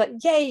won, it's like,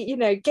 yay,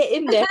 get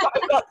in there.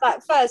 I got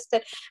that first,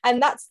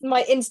 and that's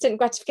my instant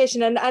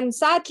gratification. And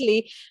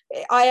sadly,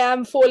 I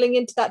am falling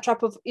into that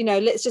trap of,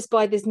 let's just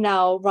buy this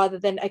now, rather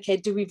than, okay,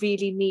 do we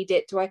really need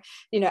it? Do I,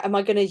 am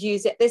I going to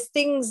use it? There's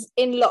things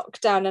in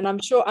lockdown, and I'm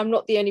sure I'm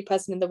not the only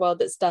person in the world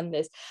that's done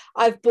this.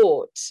 I've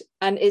bought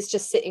and it's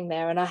just sitting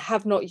there and I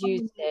have not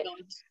used it.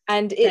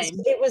 And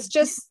it was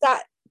just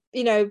that,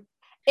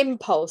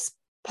 impulse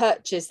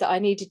purchase that I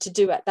needed to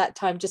do at that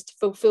time, just to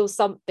fulfill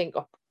something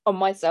on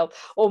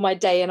myself or my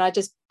day. And I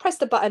just pressed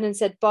the button and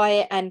said buy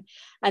it, and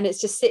it's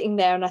just sitting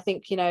there. And I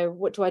think,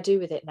 what do I do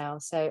with it now?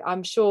 So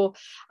I'm sure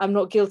I'm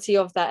not guilty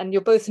of that. And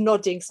you're both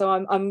nodding, so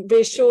I'm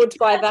reassured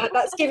by that.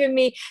 That's given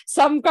me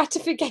some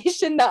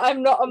gratification that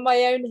I'm not on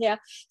my own here.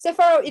 So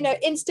for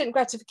instant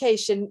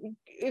gratification,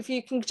 if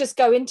you can just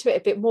go into it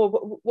a bit more,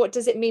 what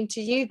does it mean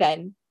to you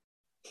then?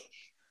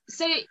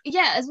 So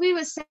as we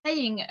were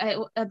saying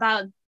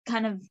about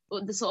kind of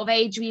the sort of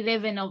age we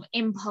live in of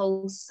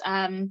impulse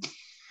and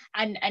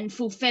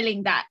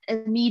fulfilling that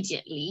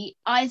immediately,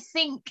 I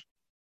think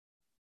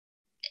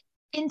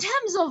in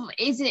terms of,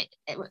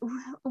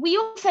 we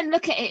often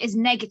look at it as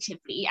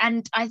negatively,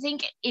 and I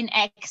think in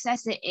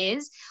excess it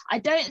is. I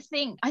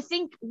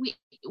think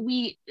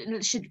we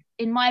should,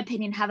 in my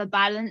opinion, have a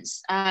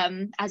balance,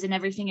 as in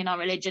everything in our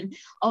religion,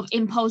 of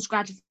impulse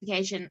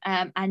gratification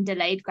and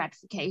delayed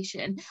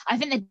gratification. I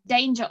think the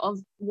danger of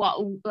what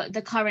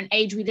the current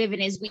age we live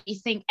in is we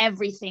think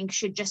everything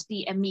should just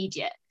be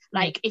immediate.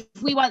 Like, if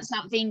we want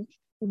something,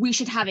 we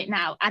should have it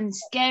now. And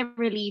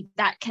scarily,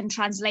 that can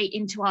translate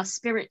into our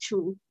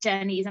spiritual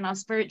journeys and our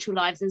spiritual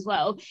lives as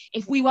well.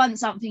 If we want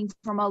something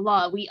from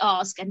Allah, we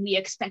ask and we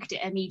expect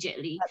it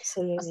immediately.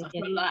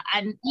 Absolutely. Yeah.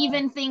 And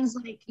even things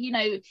like,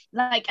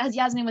 like as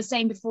Yasmin was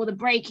saying before the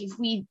break, if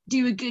we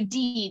do a good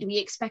deed, we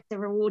expect the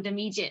reward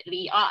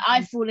immediately.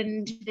 I've fallen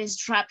into this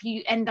trap.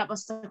 You end up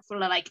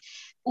like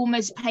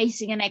almost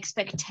placing an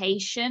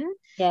expectation.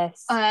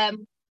 Yes.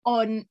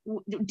 On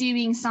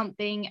doing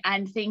something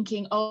and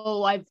thinking,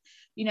 I've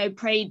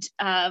prayed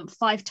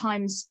 5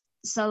 times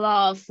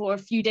Salah for a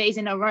few days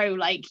in a row,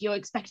 like you're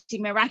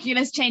expecting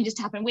miraculous changes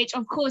to happen, which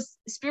of course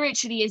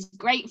spiritually is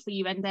great for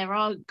you and there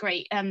are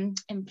great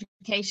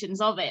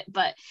implications of it,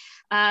 but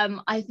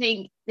I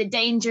think the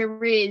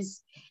danger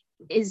is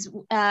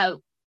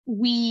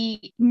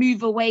we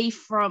move away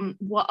from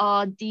what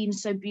our Deen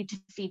so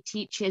beautifully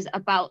teaches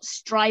about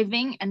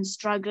striving and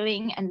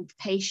struggling and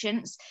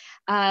patience,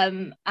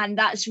 and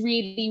that's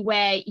really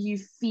where you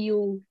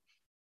feel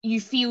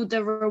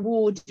the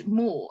reward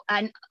more.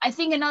 And I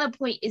think another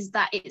point is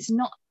that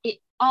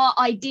our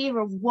idea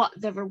of what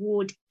the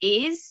reward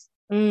is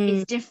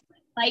different.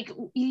 Like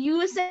you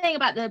were saying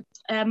about the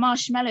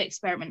marshmallow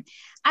experiment,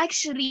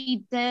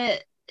 actually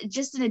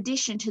just in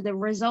addition to the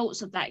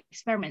results of that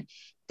experiment,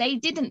 they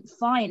didn't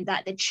find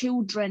that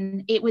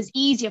it was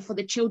easier for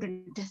the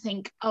children to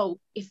think,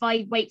 if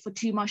I wait for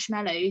 2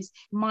 marshmallows,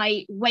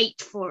 my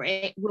wait for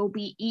it will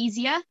be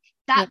easier.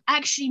 That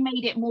actually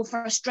made it more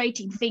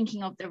frustrating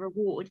thinking of the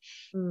reward.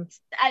 And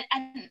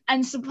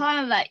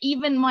subhanAllah,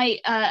 even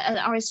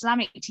our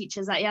Islamic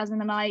teachers, like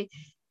Yasmin and I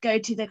go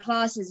to the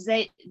classes,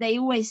 they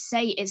always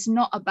say it's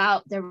not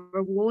about the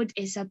reward,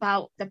 it's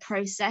about the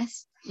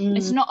process.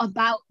 It's not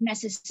about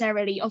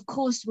necessarily, of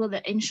course, will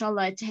it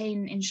inshallah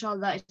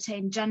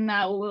attain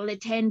Jannah, or will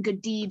attain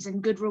good deeds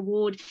and good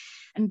reward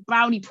and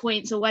brownie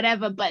points or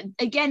whatever, but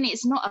again,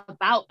 it's not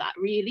about that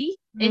really.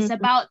 It's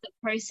about the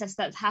process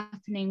that's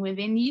happening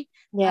within you.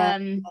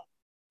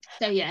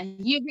 So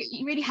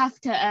you really have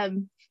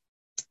to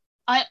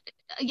I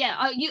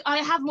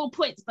have more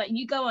points, but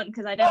you go on,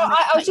 because I don't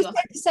I was just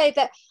going to say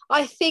that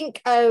I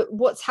think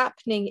what's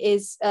happening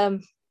is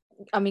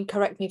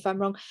correct me if I'm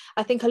wrong,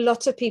 I think a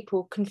lot of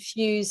people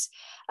confuse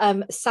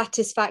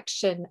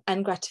satisfaction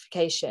and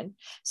gratification.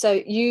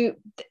 So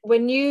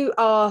when you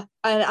are,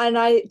 and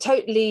I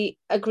totally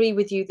agree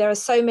with you, there are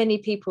so many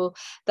people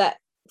that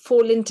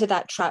fall into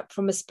that trap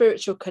from a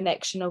spiritual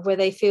connection of where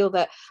they feel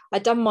that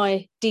I've done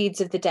my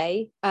deeds of the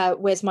day,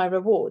 where's my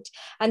reward?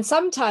 And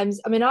sometimes,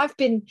 I've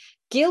been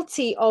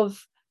guilty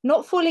of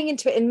not falling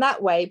into it in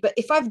that way, but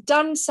if I've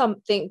done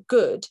something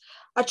good,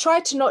 I try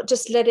to not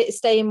just let it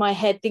stay in my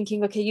head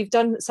thinking, okay, you've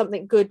done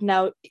something good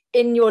now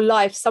in your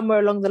life, somewhere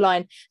along the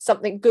line,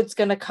 something good's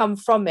going to come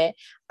from it.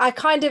 I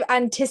kind of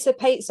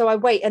anticipate, so I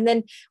wait. And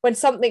then when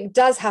something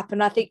does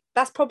happen, I think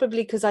that's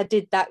probably because I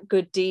did that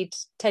good deed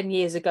 10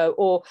 years ago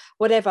or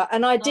whatever.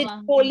 And I did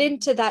fall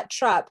into that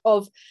trap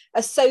of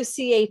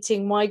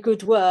associating my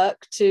good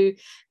work to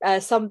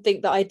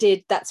something that I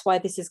did. That's why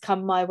this has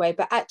come my way.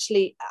 But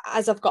actually,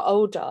 as I've got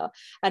older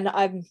and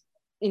I'm,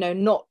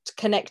 not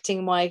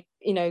connecting my,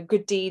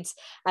 good deeds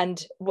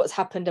and what's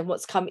happened and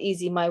what's come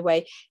easy my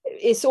way,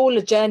 it's all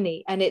a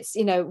journey. And it's,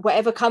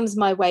 whatever comes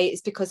my way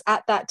is because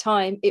at that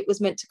time it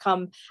was meant to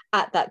come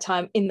at that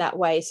time in that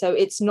way. So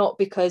it's not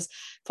because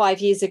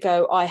 5 years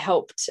ago I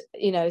helped,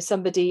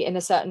 somebody in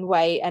a certain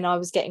way and I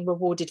was getting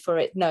rewarded for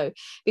it. No,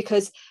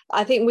 because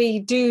I think we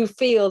do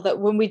feel that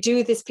when we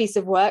do this piece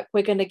of work,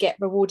 we're going to get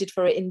rewarded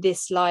for it in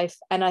this life.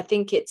 And I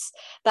think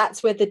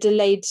that's where the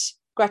delayed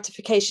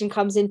gratification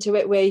comes into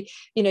it, where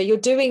you're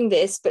doing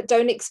this but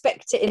don't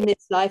expect it in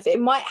this life. It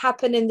might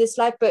happen in this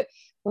life, but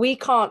we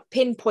can't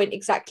pinpoint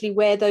exactly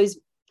where those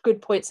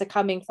good points are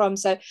coming from.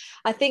 So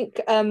I think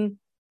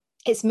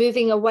it's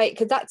moving away,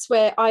 because that's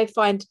where I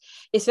find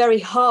it's very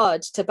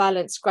hard to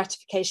balance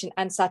gratification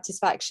and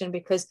satisfaction,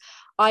 because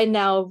I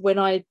now, when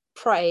I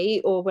pray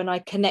or when I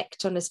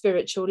connect on a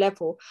spiritual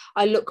level,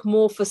 I look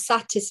more for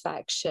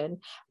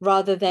satisfaction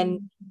rather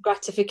than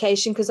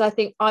gratification, because I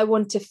think I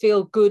want to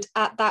feel good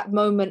at that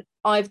moment.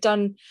 I've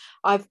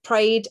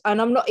prayed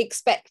and I'm not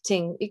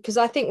expecting, because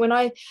I think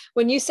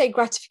when you say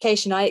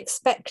gratification, I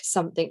expect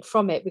something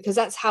from it, because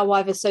that's how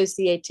I've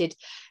associated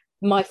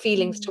my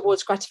feelings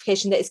towards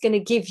gratification, that it's going to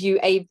give you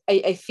a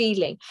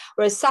feeling,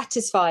 whereas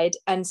satisfied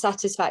and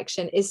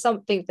satisfaction is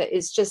something that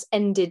is just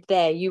ended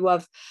there.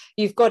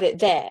 You've got it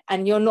there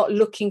and you're not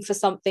looking for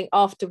something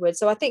afterwards.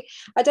 So I think,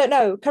 I don't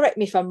know, correct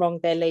me if I'm wrong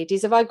there,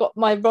 ladies, have I got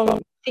my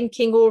wrong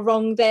thinking or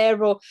wrong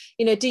there? Or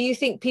do you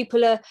think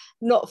people are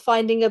not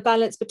finding a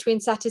balance between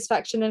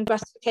satisfaction and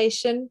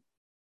gratification?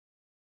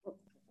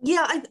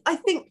 Yeah, I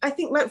think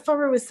like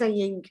Farah was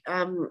saying,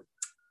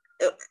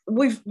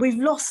 we've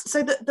lost.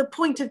 So the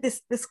point of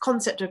this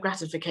concept of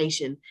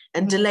gratification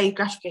and delayed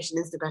gratification,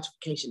 instant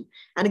gratification,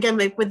 and again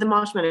with the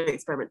marshmallow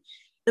experiment,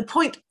 the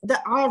point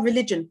that our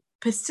religion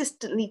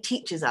persistently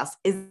teaches us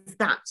is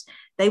that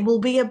there will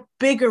be a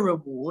bigger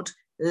reward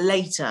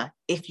later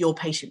if you're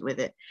patient with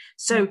it.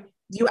 So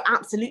you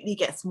absolutely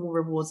get small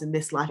rewards in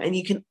this life, and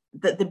you can.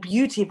 The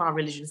beauty of our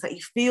religion is that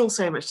you feel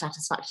so much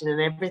satisfaction in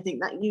everything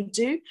that you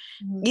do,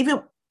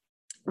 even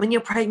when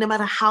you're praying, no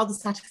matter how the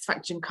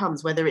satisfaction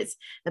comes, whether it's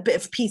a bit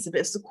of peace, a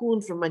bit of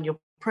sukoon from when you're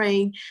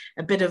praying,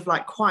 a bit of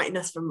like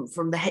quietness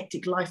from the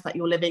hectic life that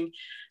you're living,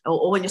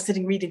 or when you're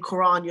sitting reading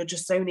Quran, you're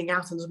just zoning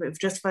out a little bit of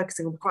just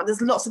focusing on the Quran.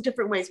 There's lots of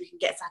different ways we can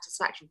get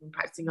satisfaction from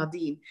practicing our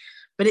deen,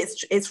 but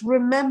it's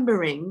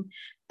remembering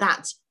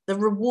that the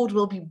reward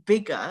will be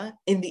bigger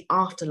in the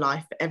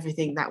afterlife for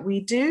everything that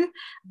we do.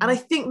 And I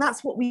think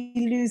that's what we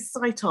lose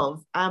sight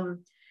of.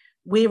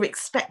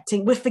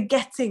 We're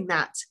forgetting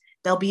that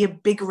there'll be a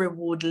bigger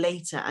reward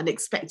later, and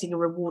expecting a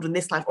reward in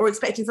this life, or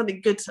expecting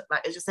something good,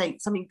 like as you're saying,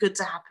 something good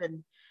to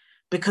happen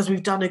because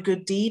we've done a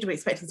good deed. We're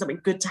expecting something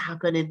good to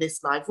happen in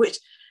this life, which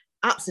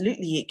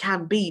absolutely it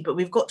can be, but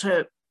we've got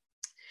to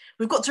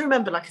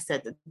remember, like I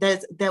said,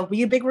 that there'll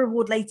be a big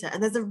reward later,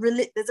 and there's a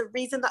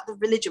reason that the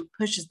religion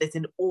pushes this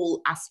in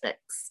all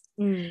aspects.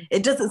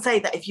 It doesn't say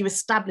that if you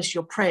establish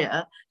your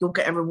prayer, you'll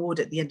get a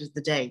reward at the end of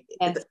the day.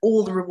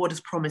 All the reward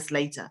is promised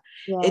later.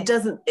 It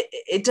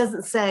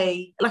doesn't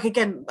say, like,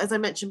 again, as I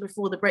mentioned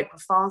before, the break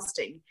with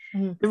fasting.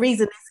 The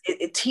reason is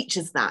it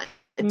teaches that.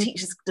 It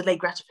teaches delayed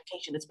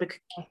gratification. It's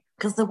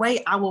because the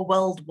way our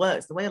world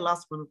works, the way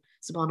Allah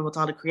subhanahu wa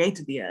ta'ala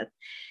created the earth,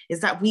 is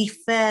that we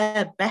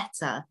fare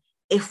better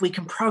if we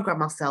can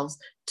program ourselves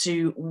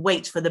to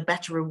wait for the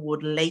better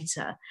reward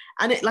later.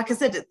 And it, like I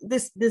said,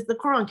 the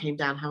Quran came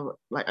down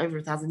like over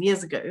 1,000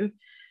 years ago.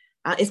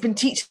 It's been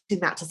teaching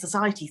that to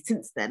society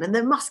since then. And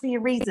there must be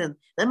a reason.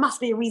 There must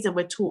be a reason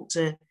we're taught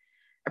to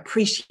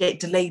appreciate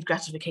delayed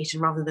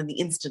gratification rather than the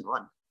instant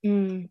one.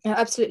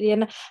 Absolutely,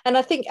 and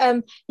I think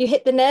you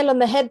hit the nail on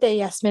the head there,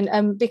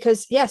 Yasmin,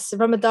 because yes,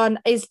 Ramadan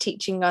is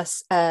teaching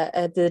us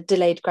the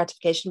delayed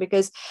gratification,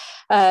 because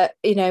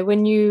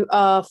when you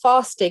are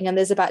fasting and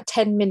there's about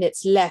 10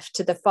 minutes left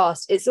to the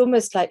fast, it's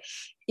almost like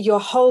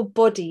your whole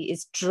body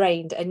is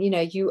drained, and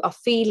you are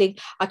feeling,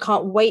 I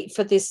can't wait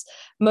for this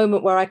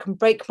moment where I can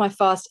break my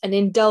fast and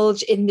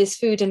indulge in this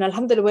food. And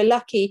alhamdulillah, we're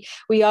lucky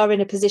we are in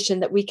a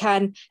position that we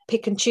can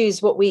pick and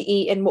choose what we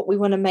eat and what we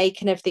want to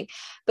make and everything.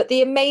 But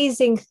the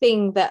amazing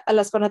thing that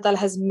Allah subhanahu wa ta'ala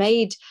has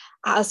made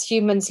us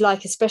humans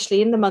like,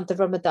 especially in the month of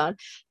Ramadan,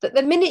 that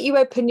the minute you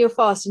open your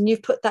fast and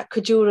you've put that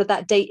khajur or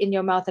that date in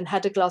your mouth and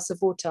had a glass of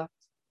water,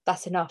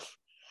 that's enough.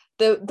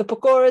 the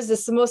pakoras, the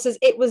samosas.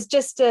 It was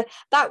just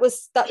that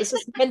was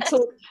just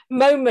mental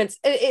moments,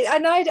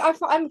 and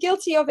I'm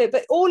guilty of it.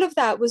 But all of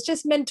that was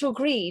just mental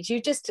greed.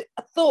 You just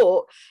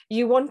thought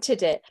you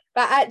wanted it,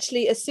 but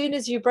actually, as soon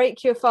as you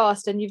break your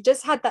fast and you've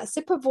just had that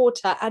sip of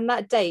water and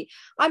that date,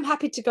 I'm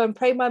happy to go and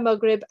pray my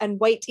Maghrib and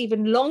wait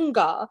even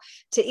longer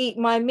to eat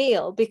my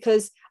meal,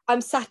 because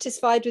I'm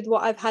satisfied with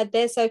what I've had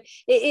there. So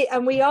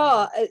and we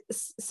are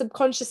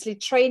subconsciously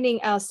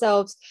training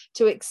ourselves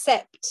to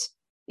accept,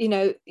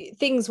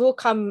 things will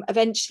come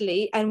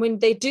eventually, and when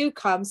they do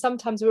come,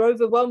 sometimes we're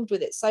overwhelmed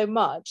with it so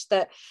much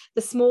that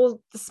the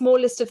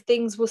smallest of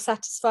things will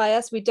satisfy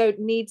us. We don't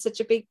need such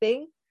a big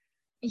thing.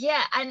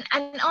 Yeah, and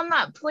on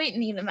that point,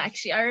 Neelam,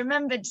 actually, I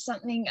remembered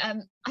something.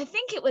 I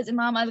think it was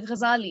Imam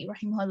al-Ghazali,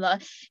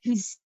 rahimahullah, who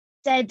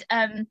said,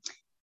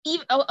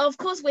 even, of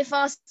course, we're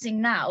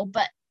fasting now,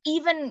 but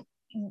even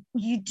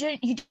you don't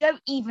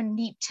even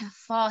need to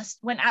fast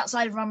when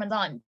outside of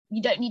Ramadan.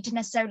 You don't need to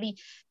necessarily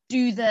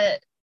do the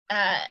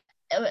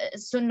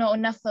sunnah or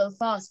nafil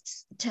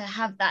fasts to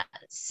have that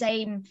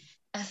same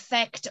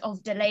effect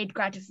of delayed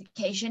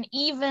gratification.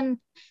 Even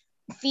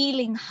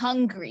feeling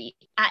hungry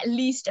at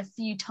least a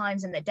few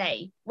times in the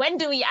day. When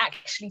do we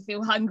actually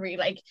feel hungry?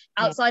 Like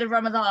outside of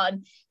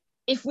Ramadan,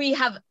 if we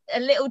have a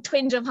little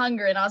twinge of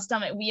hunger in our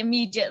stomach, we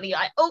immediately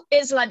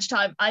it's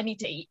lunchtime, I need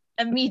to eat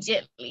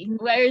immediately.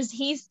 Whereas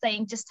he's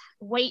saying just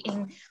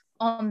waiting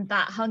on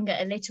that hunger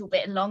a little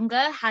bit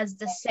longer has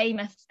the same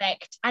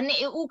effect. And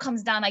it all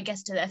comes down, I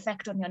guess, to the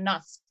effect on your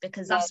nafs,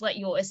 because that's what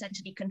you're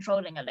essentially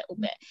controlling a little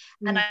bit.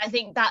 And I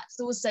think that's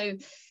also,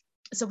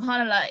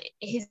 subhanAllah,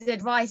 his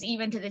advice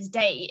even to this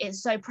day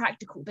is so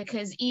practical,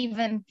 because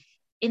even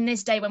in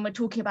this day when we're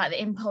talking about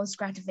the impulse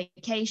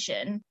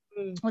gratification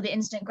or the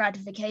instant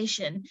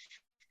gratification,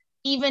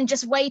 even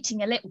just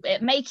waiting a little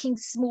bit, making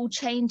small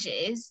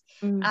changes.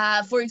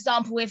 For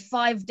example, if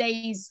 5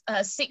 days,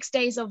 6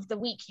 days of the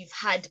week, you've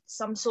had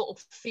some sort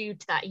of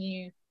food that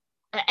you,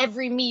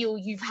 every meal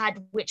you've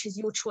had, which is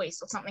your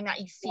choice or something that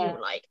you feel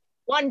like.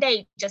 One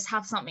day, just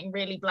have something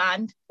really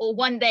bland, or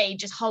one day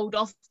just hold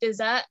off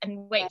dessert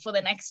and wait for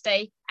the next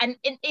day. And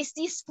it's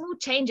these small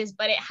changes,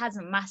 but it has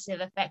a massive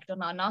effect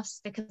on our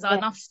nafs, because our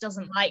nafs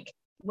doesn't like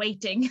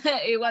waiting.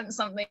 It wants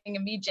something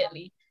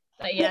immediately.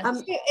 But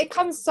it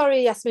comes,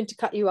 sorry Yasmin to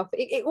cut you off,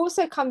 it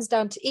also comes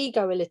down to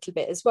ego a little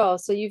bit as well.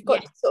 So you've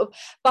got to sort of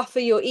buffer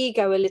your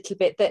ego a little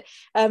bit, that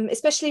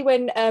especially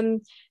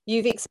when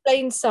you've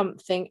explained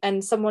something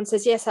and someone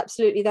says, yes,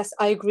 absolutely,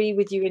 I agree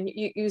with you, and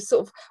you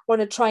sort of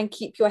want to try and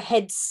keep your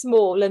head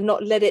small and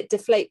not let it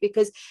deflate,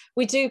 because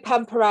we do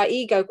pamper our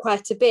ego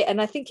quite a bit.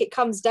 And I think it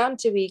comes down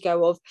to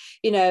ego of,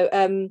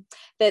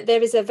 that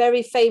there is a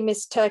very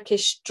famous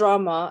Turkish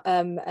drama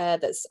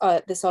that's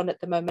on at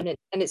the moment,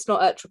 and it's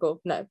not Ertugrul,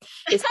 no,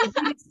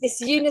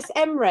 it's Yunus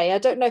Emre. I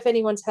don't know if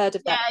anyone's heard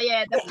of that.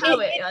 The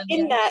poet.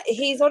 In that,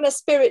 he's on a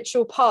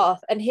spiritual path,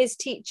 and his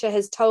teacher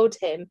has told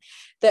him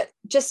that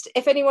just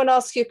if anyone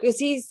asks you, because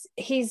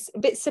he's a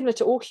bit similar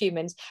to all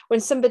humans,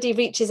 when somebody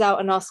reaches out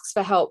and asks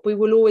for help, we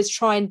will always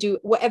try and do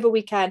whatever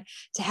we can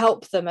to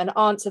help them and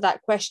answer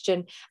that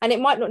question. And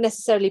it might not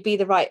necessarily be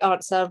the right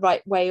answer,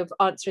 right way of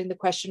answering the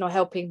question or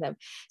helping them.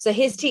 So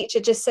his teacher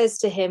just says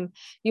to him,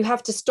 you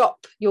have to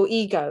stop your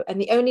ego.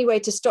 And the only way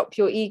to stop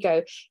your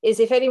ego is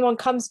if anyone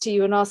comes to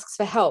you and asks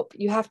for help,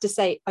 you have to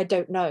say, I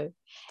don't know.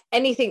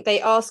 Anything they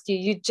ask you,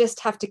 you just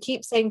have to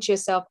keep saying to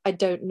yourself, I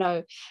don't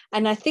know.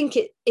 And I think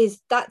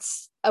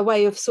that's a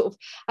way of sort of,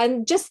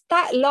 and just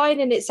that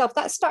line in itself,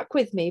 that stuck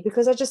with me,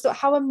 because I just thought,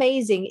 how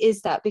amazing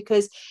is that?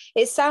 Because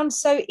it sounds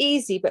so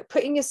easy, but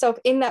putting yourself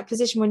in that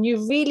position when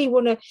you really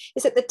want to,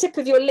 it's at the tip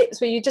of your lips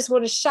where you just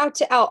want to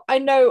shout it out, I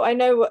know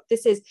what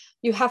this is.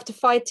 You have to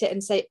fight it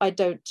and say, I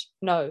don't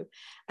know.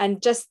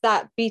 And just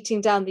that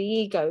beating down the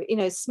ego,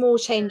 small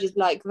changes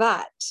like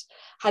that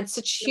had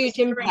such huge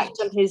impact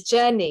on his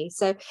journey.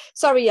 So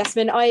sorry,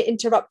 Yasmin, I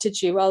interrupted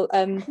you. I'll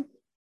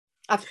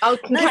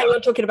carry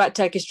on talking about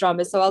Turkish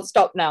dramas, so I'll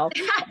stop now.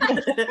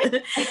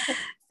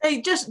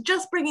 So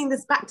just bringing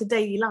this back to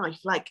daily life,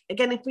 like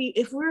again, if we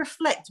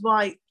reflect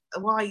why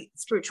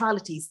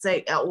spirituality,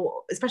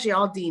 or especially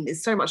our deen,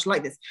 is so much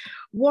like this,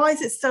 why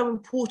is it so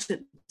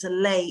important to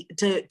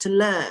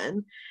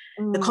learn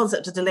the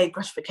concept of delayed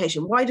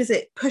gratification? Why does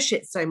it push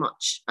it so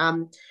much?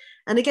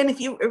 And again, if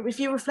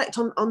you reflect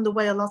on the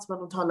way Allah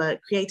subhanahu wa ta'ala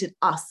created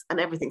us and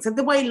everything, so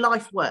the way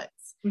life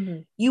works,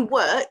 you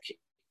work,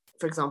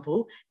 for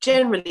example,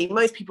 generally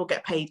most people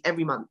get paid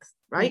every month,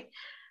 right?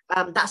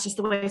 That's just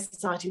the way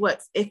society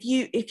works. If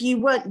you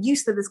weren't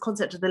used to this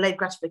concept of delayed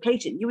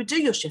gratification, you would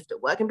do your shift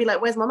at work and be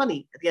like, where's my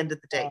money at the end of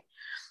the day?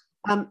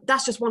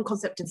 That's just one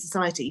concept in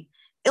society.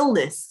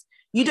 Illness,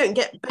 you don't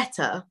get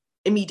better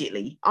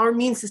immediately. Our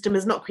immune system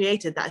is not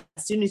created that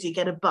as soon as you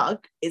get a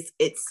bug, it's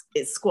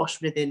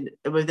squashed within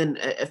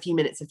a few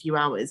minutes, a few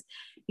hours.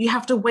 You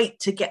have to wait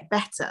to get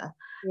better.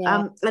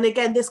 And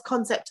again, this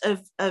concept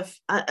of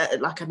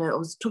like I know I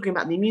was talking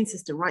about the immune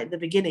system right at the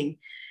beginning.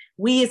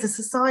 We as a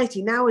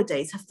society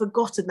nowadays have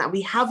forgotten that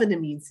we have an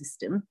immune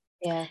system.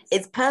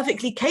 It's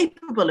perfectly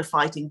capable of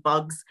fighting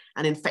bugs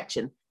and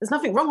infection. There's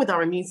nothing wrong with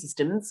our immune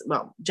systems,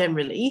 well,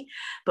 generally,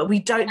 but we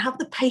don't have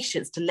the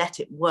patience to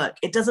let it work.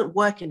 It doesn't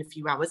work in a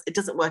few hours. It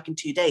doesn't work in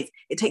 2 days.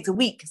 It takes a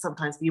week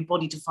sometimes for your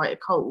body to fight a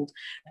cold.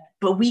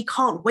 But we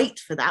can't wait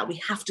for that. We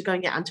have to go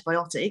and get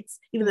antibiotics,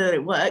 even though they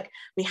don't work.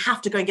 We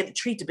have to go and get it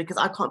treated because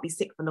I can't be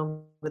sick for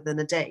longer than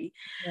a day.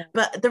 Yeah.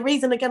 But the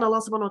reason, again, Allah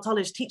subhanahu wa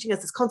ta'ala is teaching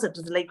us this concept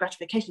of delayed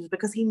gratification is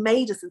because he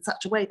made us in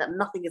such a way that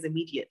nothing is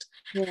immediate.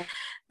 Yeah.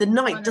 The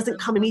night doesn't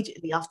come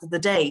immediately after the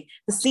day.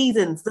 The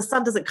seasons, the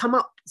sun doesn't come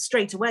up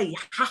straight away. You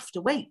have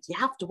to wait. You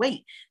have to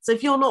wait. So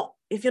if you're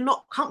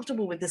not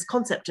comfortable with this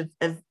concept of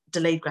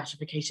delayed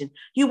gratification,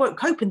 you won't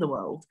cope in the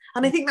world.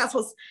 And I think that's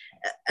what's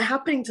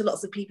happening to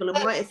lots of people and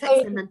why it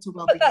affects their mental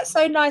well-being. That's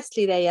so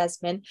nicely there,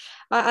 Yasmin.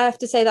 I have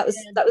to say that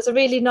was a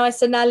really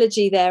nice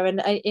analogy there,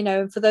 and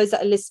for those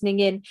that are listening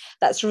in,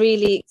 that's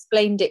really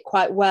explained it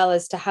quite well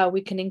as to how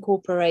we can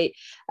incorporate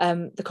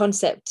the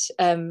concept,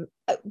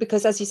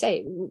 because as you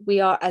say,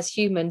 we are as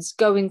humans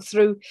going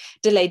through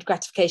delayed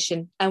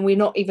gratification and we're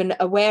not even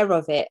aware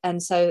of it,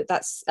 and so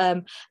that's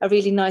a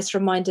really nice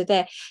reminder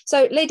there.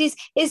 So ladies,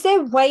 is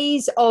there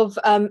ways of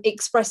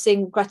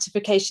expressing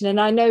gratification? And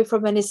I know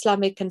from an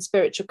Islamic and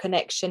spiritual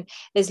connection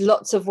there's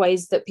lots of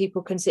ways that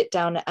people can sit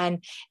down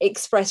and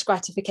express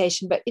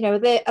gratification, but are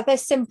there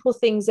simple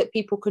things that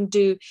people can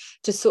do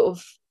to sort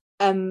of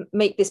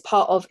make this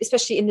part of,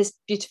 especially in this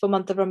beautiful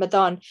month of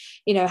Ramadan,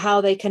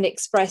 how they can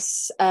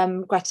express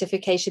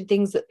gratification,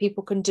 things that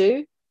people can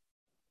do,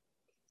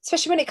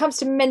 especially when it comes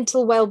to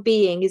mental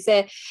well-being? Is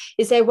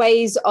there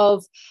ways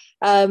of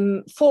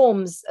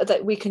forms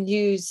that we can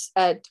use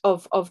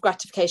of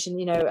gratification,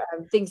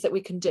 things that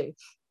we can do?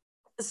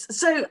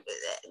 So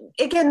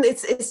again,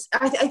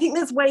 I think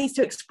there's ways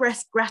to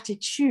express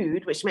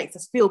gratitude which makes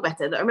us feel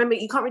better. Remember,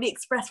 you can't really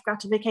express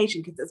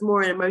gratification because it's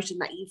more an emotion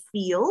that you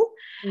feel.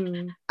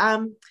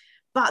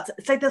 But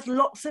so there's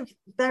lots of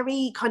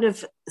very kind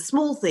of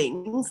small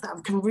things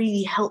that can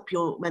really help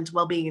your mental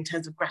well-being in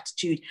terms of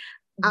gratitude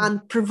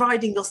and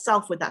providing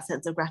yourself with that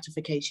sense of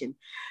gratification.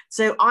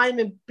 So I'm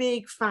a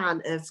big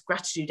fan of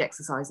gratitude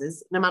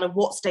exercises, no matter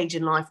what stage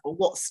in life or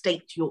what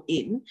state you're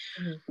in,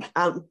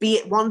 be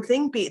it one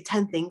thing, be it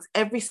 10 things,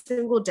 every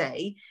single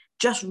day,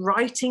 just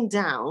writing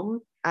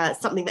down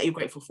something that you're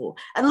grateful for.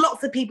 And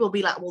lots of people will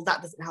be like, well,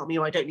 that doesn't help me,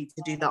 or I don't need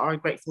to do that, or I'm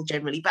grateful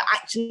generally. But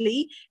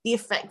actually, the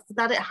effect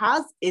that it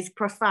has is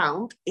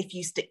profound if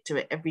you stick to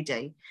it every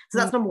day. So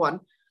that's number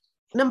one.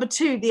 Number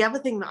two, the other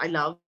thing that I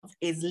love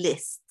is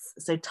lists.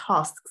 So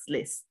tasks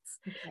lists.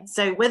 Okay.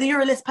 So whether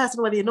you're a list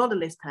person or whether you're not a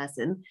list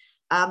person,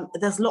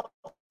 there's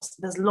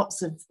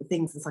lots of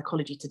things in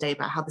psychology today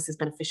about how this is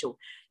beneficial.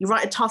 You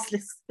write a task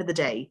list for the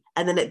day,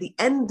 and then at the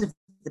end of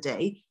the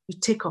day, you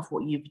tick off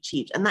what you've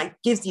achieved. And that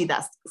gives you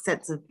that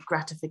sense of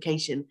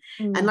gratification.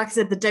 And like I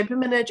said, the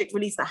dopaminergic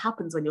release that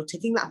happens when you're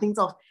ticking that things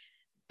off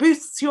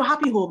boosts your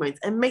happy hormones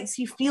and makes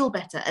you feel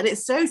better. And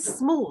it's so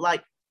small,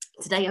 like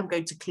today I'm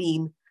going to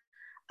clean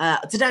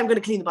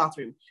the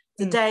bathroom.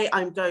 Today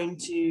I'm going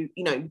to,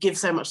 give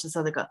so much to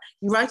Sadaqah.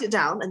 You write it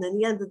down, and then at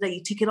the end of the day,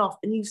 you tick it off,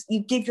 and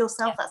you give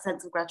yourself that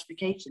sense of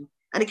gratification.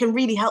 And it can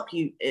really help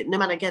you, no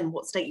matter, again,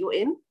 what state you're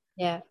in.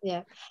 Yeah.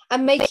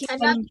 And making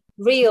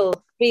real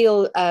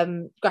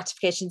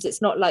gratifications.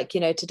 It's not like,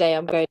 today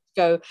I'm going to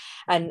go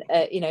and,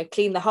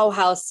 clean the whole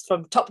house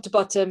from top to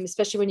bottom,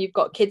 especially when you've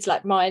got kids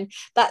like mine.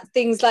 That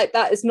things like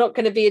that is not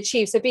going to be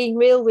achieved. So being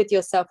real with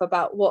yourself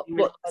about what.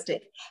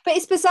 But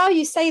it's bizarre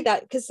you say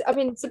that, because I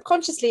mean,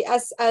 subconsciously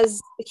as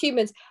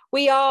humans,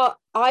 we are.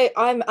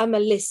 I'm a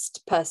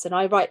list person.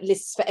 I write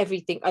lists for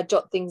everything. I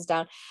jot things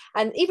down,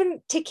 and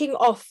even ticking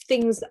off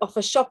things off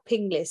a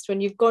shopping list when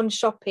you've gone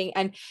shopping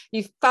and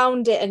you've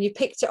found it and you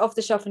picked it off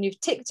the shelf and you've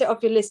ticked it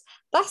off your list.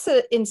 That's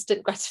an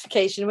instant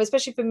gratification,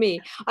 especially for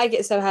me. I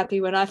get so happy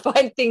when I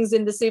find things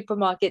in the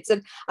supermarkets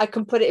and I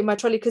can put it in my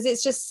trolley, because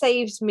it's just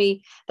saves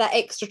me that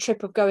extra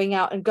trip of going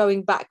out and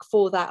going back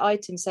for that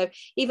item. So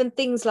even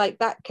things like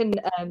that can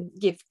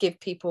give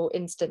people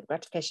instant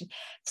gratification.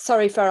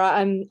 Sorry,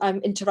 Farah, I'm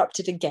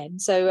interrupted again.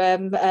 So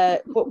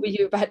what were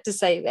you about to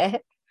say there?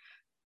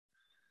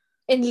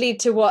 In lead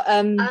to what?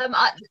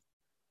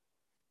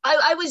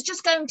 I was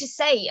just going to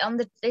say on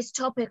this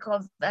topic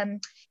of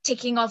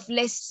ticking off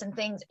lists and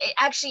things,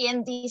 actually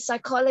in the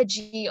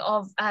psychology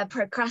of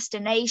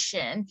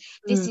procrastination,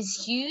 this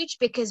is huge,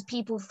 because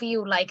people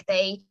feel like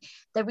the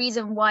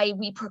reason why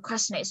we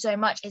procrastinate so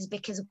much is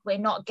because we're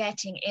not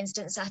getting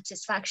instant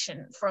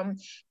satisfaction from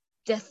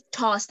the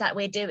task that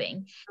we're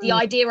doing. The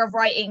idea of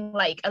writing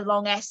like a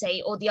long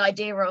essay, or the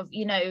idea of,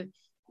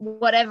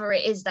 whatever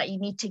it is that you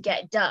need to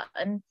get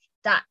done,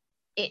 that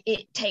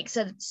it takes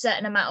a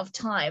certain amount of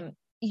time,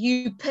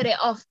 you put it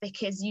off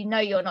because you're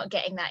not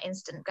getting that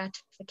instant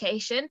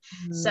gratification.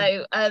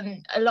 So a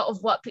lot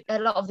of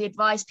the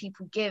advice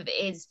people give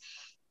is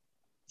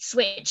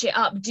switch it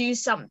up, do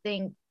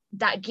something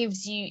that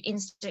gives you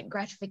instant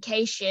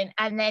gratification,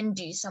 and then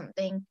do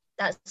something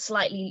that's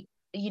slightly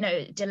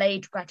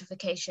delayed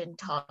gratification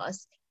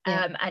task,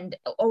 and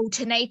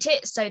alternate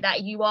it so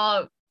that you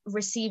are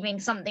receiving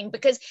something,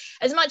 because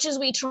as much as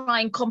we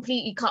try and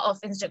completely cut off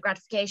instant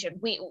gratification,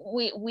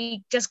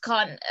 we just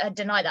can't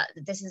deny that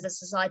this is a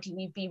society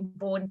we've been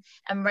born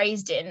and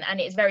raised in, and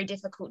it's very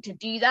difficult to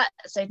do that.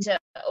 So to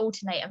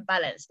alternate and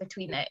balance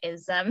between it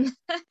is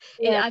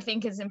I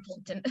think is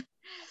important.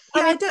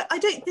 I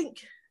don't think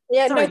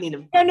sorry,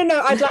 Nina.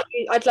 No,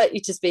 I'd like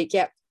you to speak.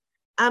 Yeah.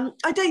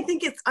 I don't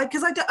think it's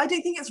because I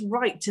don't think it's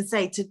right to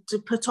say to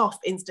put off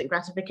instant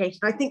gratification.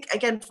 I think,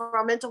 again, for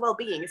our mental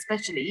well-being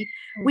especially,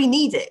 we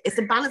need it. It's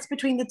a balance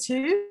between the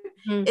two.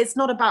 It's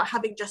not about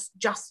having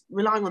just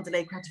relying on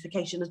delayed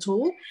gratification at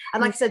all.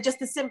 And like I said, just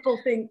the simple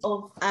thing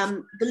of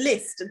the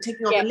list and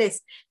ticking on the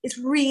list, it's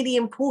really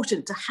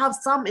important to have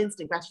some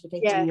instant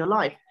gratification in your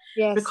life,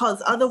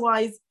 because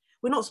otherwise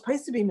we're not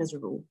supposed to be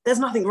miserable. There's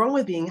nothing wrong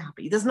with being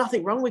happy. There's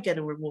nothing wrong with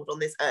getting a reward on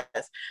this earth.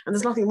 And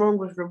there's nothing wrong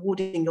with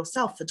rewarding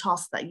yourself for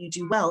tasks that you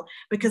do well,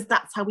 because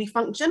that's how we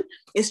function.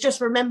 It's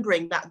just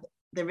remembering that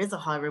there is a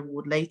high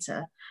reward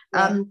later.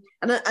 And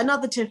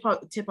another tip I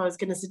was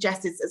going to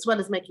suggest is, as well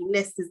as making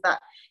lists, is that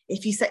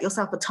if you set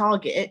yourself a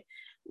target,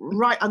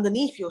 right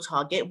underneath your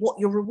target, what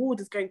your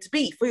reward is going to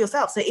be for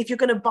yourself. So if you're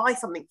going to buy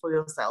something for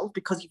yourself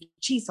because you've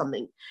achieved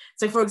something.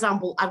 So for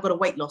example, I've got a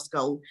weight loss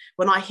goal.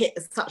 When I hit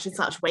such and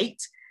such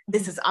weight,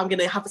 I'm going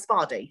to have a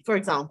spa day, for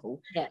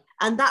example.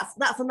 And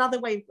that's another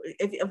way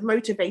of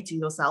motivating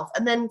yourself,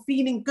 and then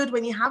feeling good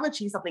when you have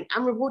achieved something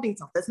and rewarding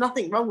yourself. There's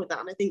nothing wrong with that,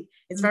 and I think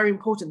it's very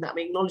important that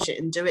we acknowledge it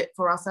and do it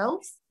for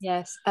ourselves.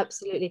 Yes,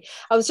 absolutely.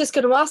 I was just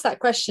going to ask that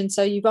question,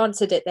 so you've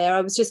answered it there. I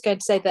was just going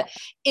to say that,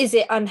 is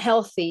it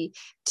unhealthy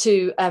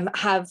to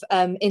have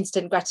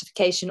instant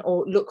gratification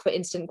or look for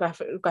instant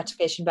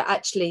gratification? But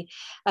actually,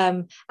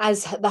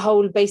 as the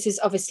whole basis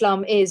of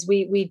Islam is,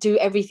 we do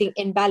everything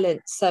in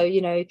balance. So,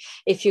 you know,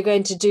 if you're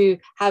going to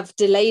have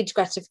delayed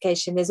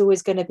gratification, there's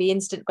always going to be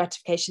instant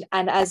gratification.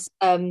 And as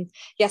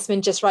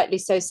Yasmin just rightly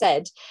so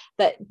said,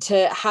 that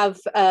to have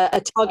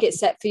a target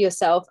set for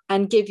yourself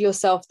and give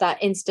yourself that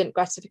instant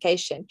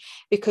gratification,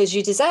 because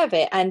you deserve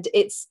it, and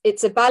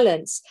it's a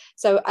balance.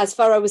 So as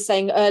Farah was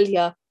saying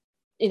earlier,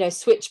 you know,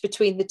 switch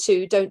between the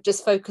two, don't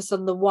just focus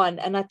on the one.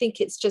 And I think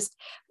it's just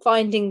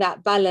finding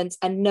that balance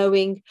and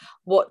knowing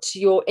what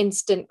your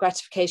instant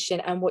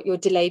gratification and what your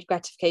delayed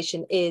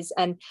gratification is,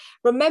 and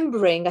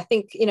remembering, I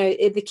think, you know,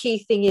 the key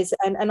thing is,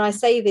 and I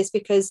say this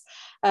because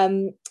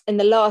in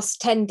the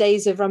last 10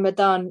 days of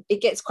Ramadan, it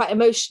gets quite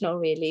emotional,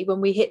 really, when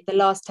we hit the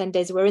last 10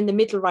 days. We're in the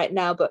middle right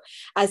now, but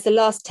as the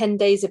last 10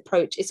 days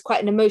approach, it's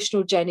quite an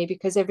emotional journey,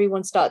 because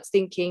everyone starts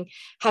thinking,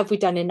 have we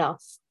done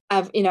enough?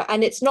 You know,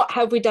 and it's not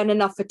have we done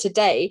enough for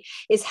today,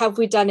 it's have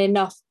we done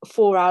enough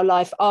for our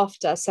life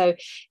after. So,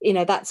 you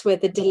know, that's where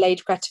the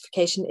delayed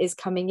gratification is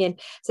coming in.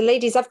 So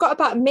ladies, I've got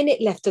about a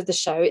minute left of the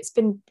show. It's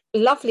been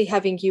lovely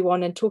having you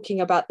on and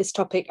talking about this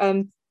topic.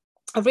 I've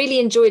really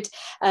enjoyed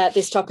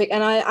this topic,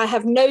 and I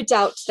have no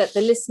doubt that the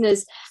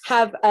listeners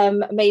have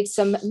made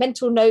some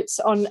mental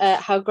notes on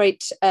how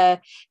great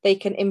they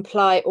can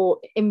imply or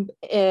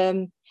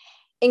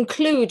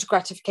include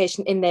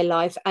gratification in their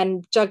life,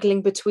 and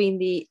juggling between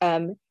the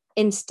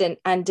instant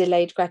and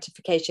delayed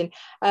gratification.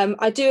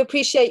 I do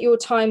appreciate your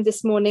time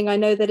this morning. I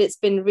know that it's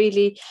been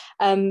really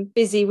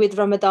busy with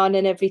Ramadan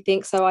and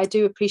everything, so I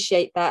do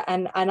appreciate that,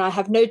 and I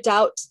have no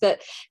doubt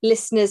that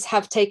listeners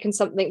have taken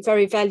something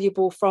very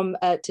valuable from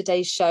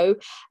today's show.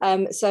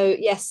 So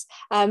yes,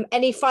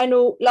 any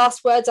final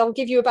last words? I'll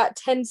give you about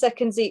 10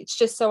 seconds each,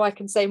 just so I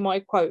can say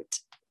my quote.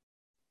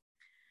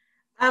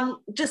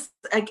 Just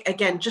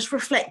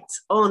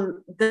reflect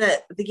on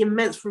the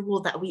immense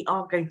reward that we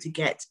are going to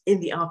get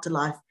in the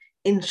afterlife,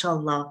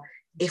 inshallah,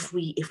 if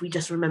we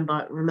just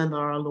remember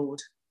our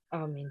Lord.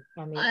 Amen.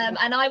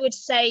 And I would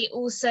say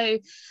also,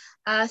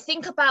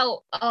 think about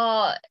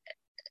our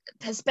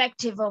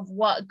perspective of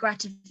what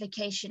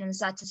gratification and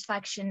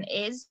satisfaction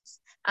is,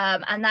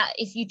 and that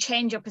if you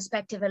change your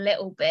perspective a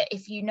little bit,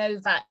 if you know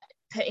that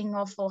putting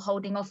off or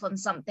holding off on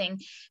something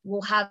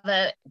will have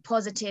a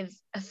positive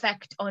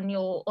effect on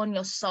your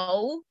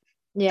soul,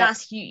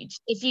 that's huge.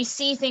 If you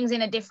see things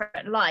in a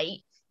different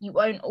light, you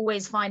won't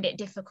always find it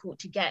difficult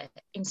to get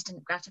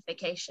instant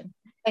gratification.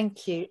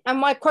 Thank you. And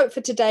my quote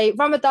for today: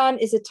 Ramadan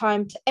is a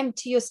time to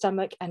empty your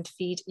stomach and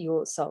feed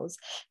your souls.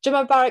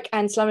 Jummah Mubarak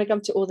and Salam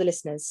Alaikum to all the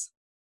listeners.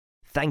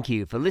 Thank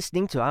you for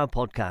listening to our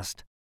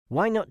podcast.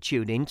 Why not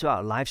tune in to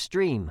our live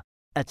stream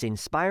at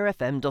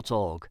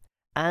inspirefm.org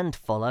and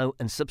follow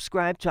and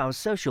subscribe to our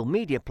social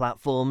media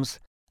platforms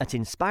at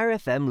Inspire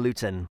FM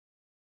Luton.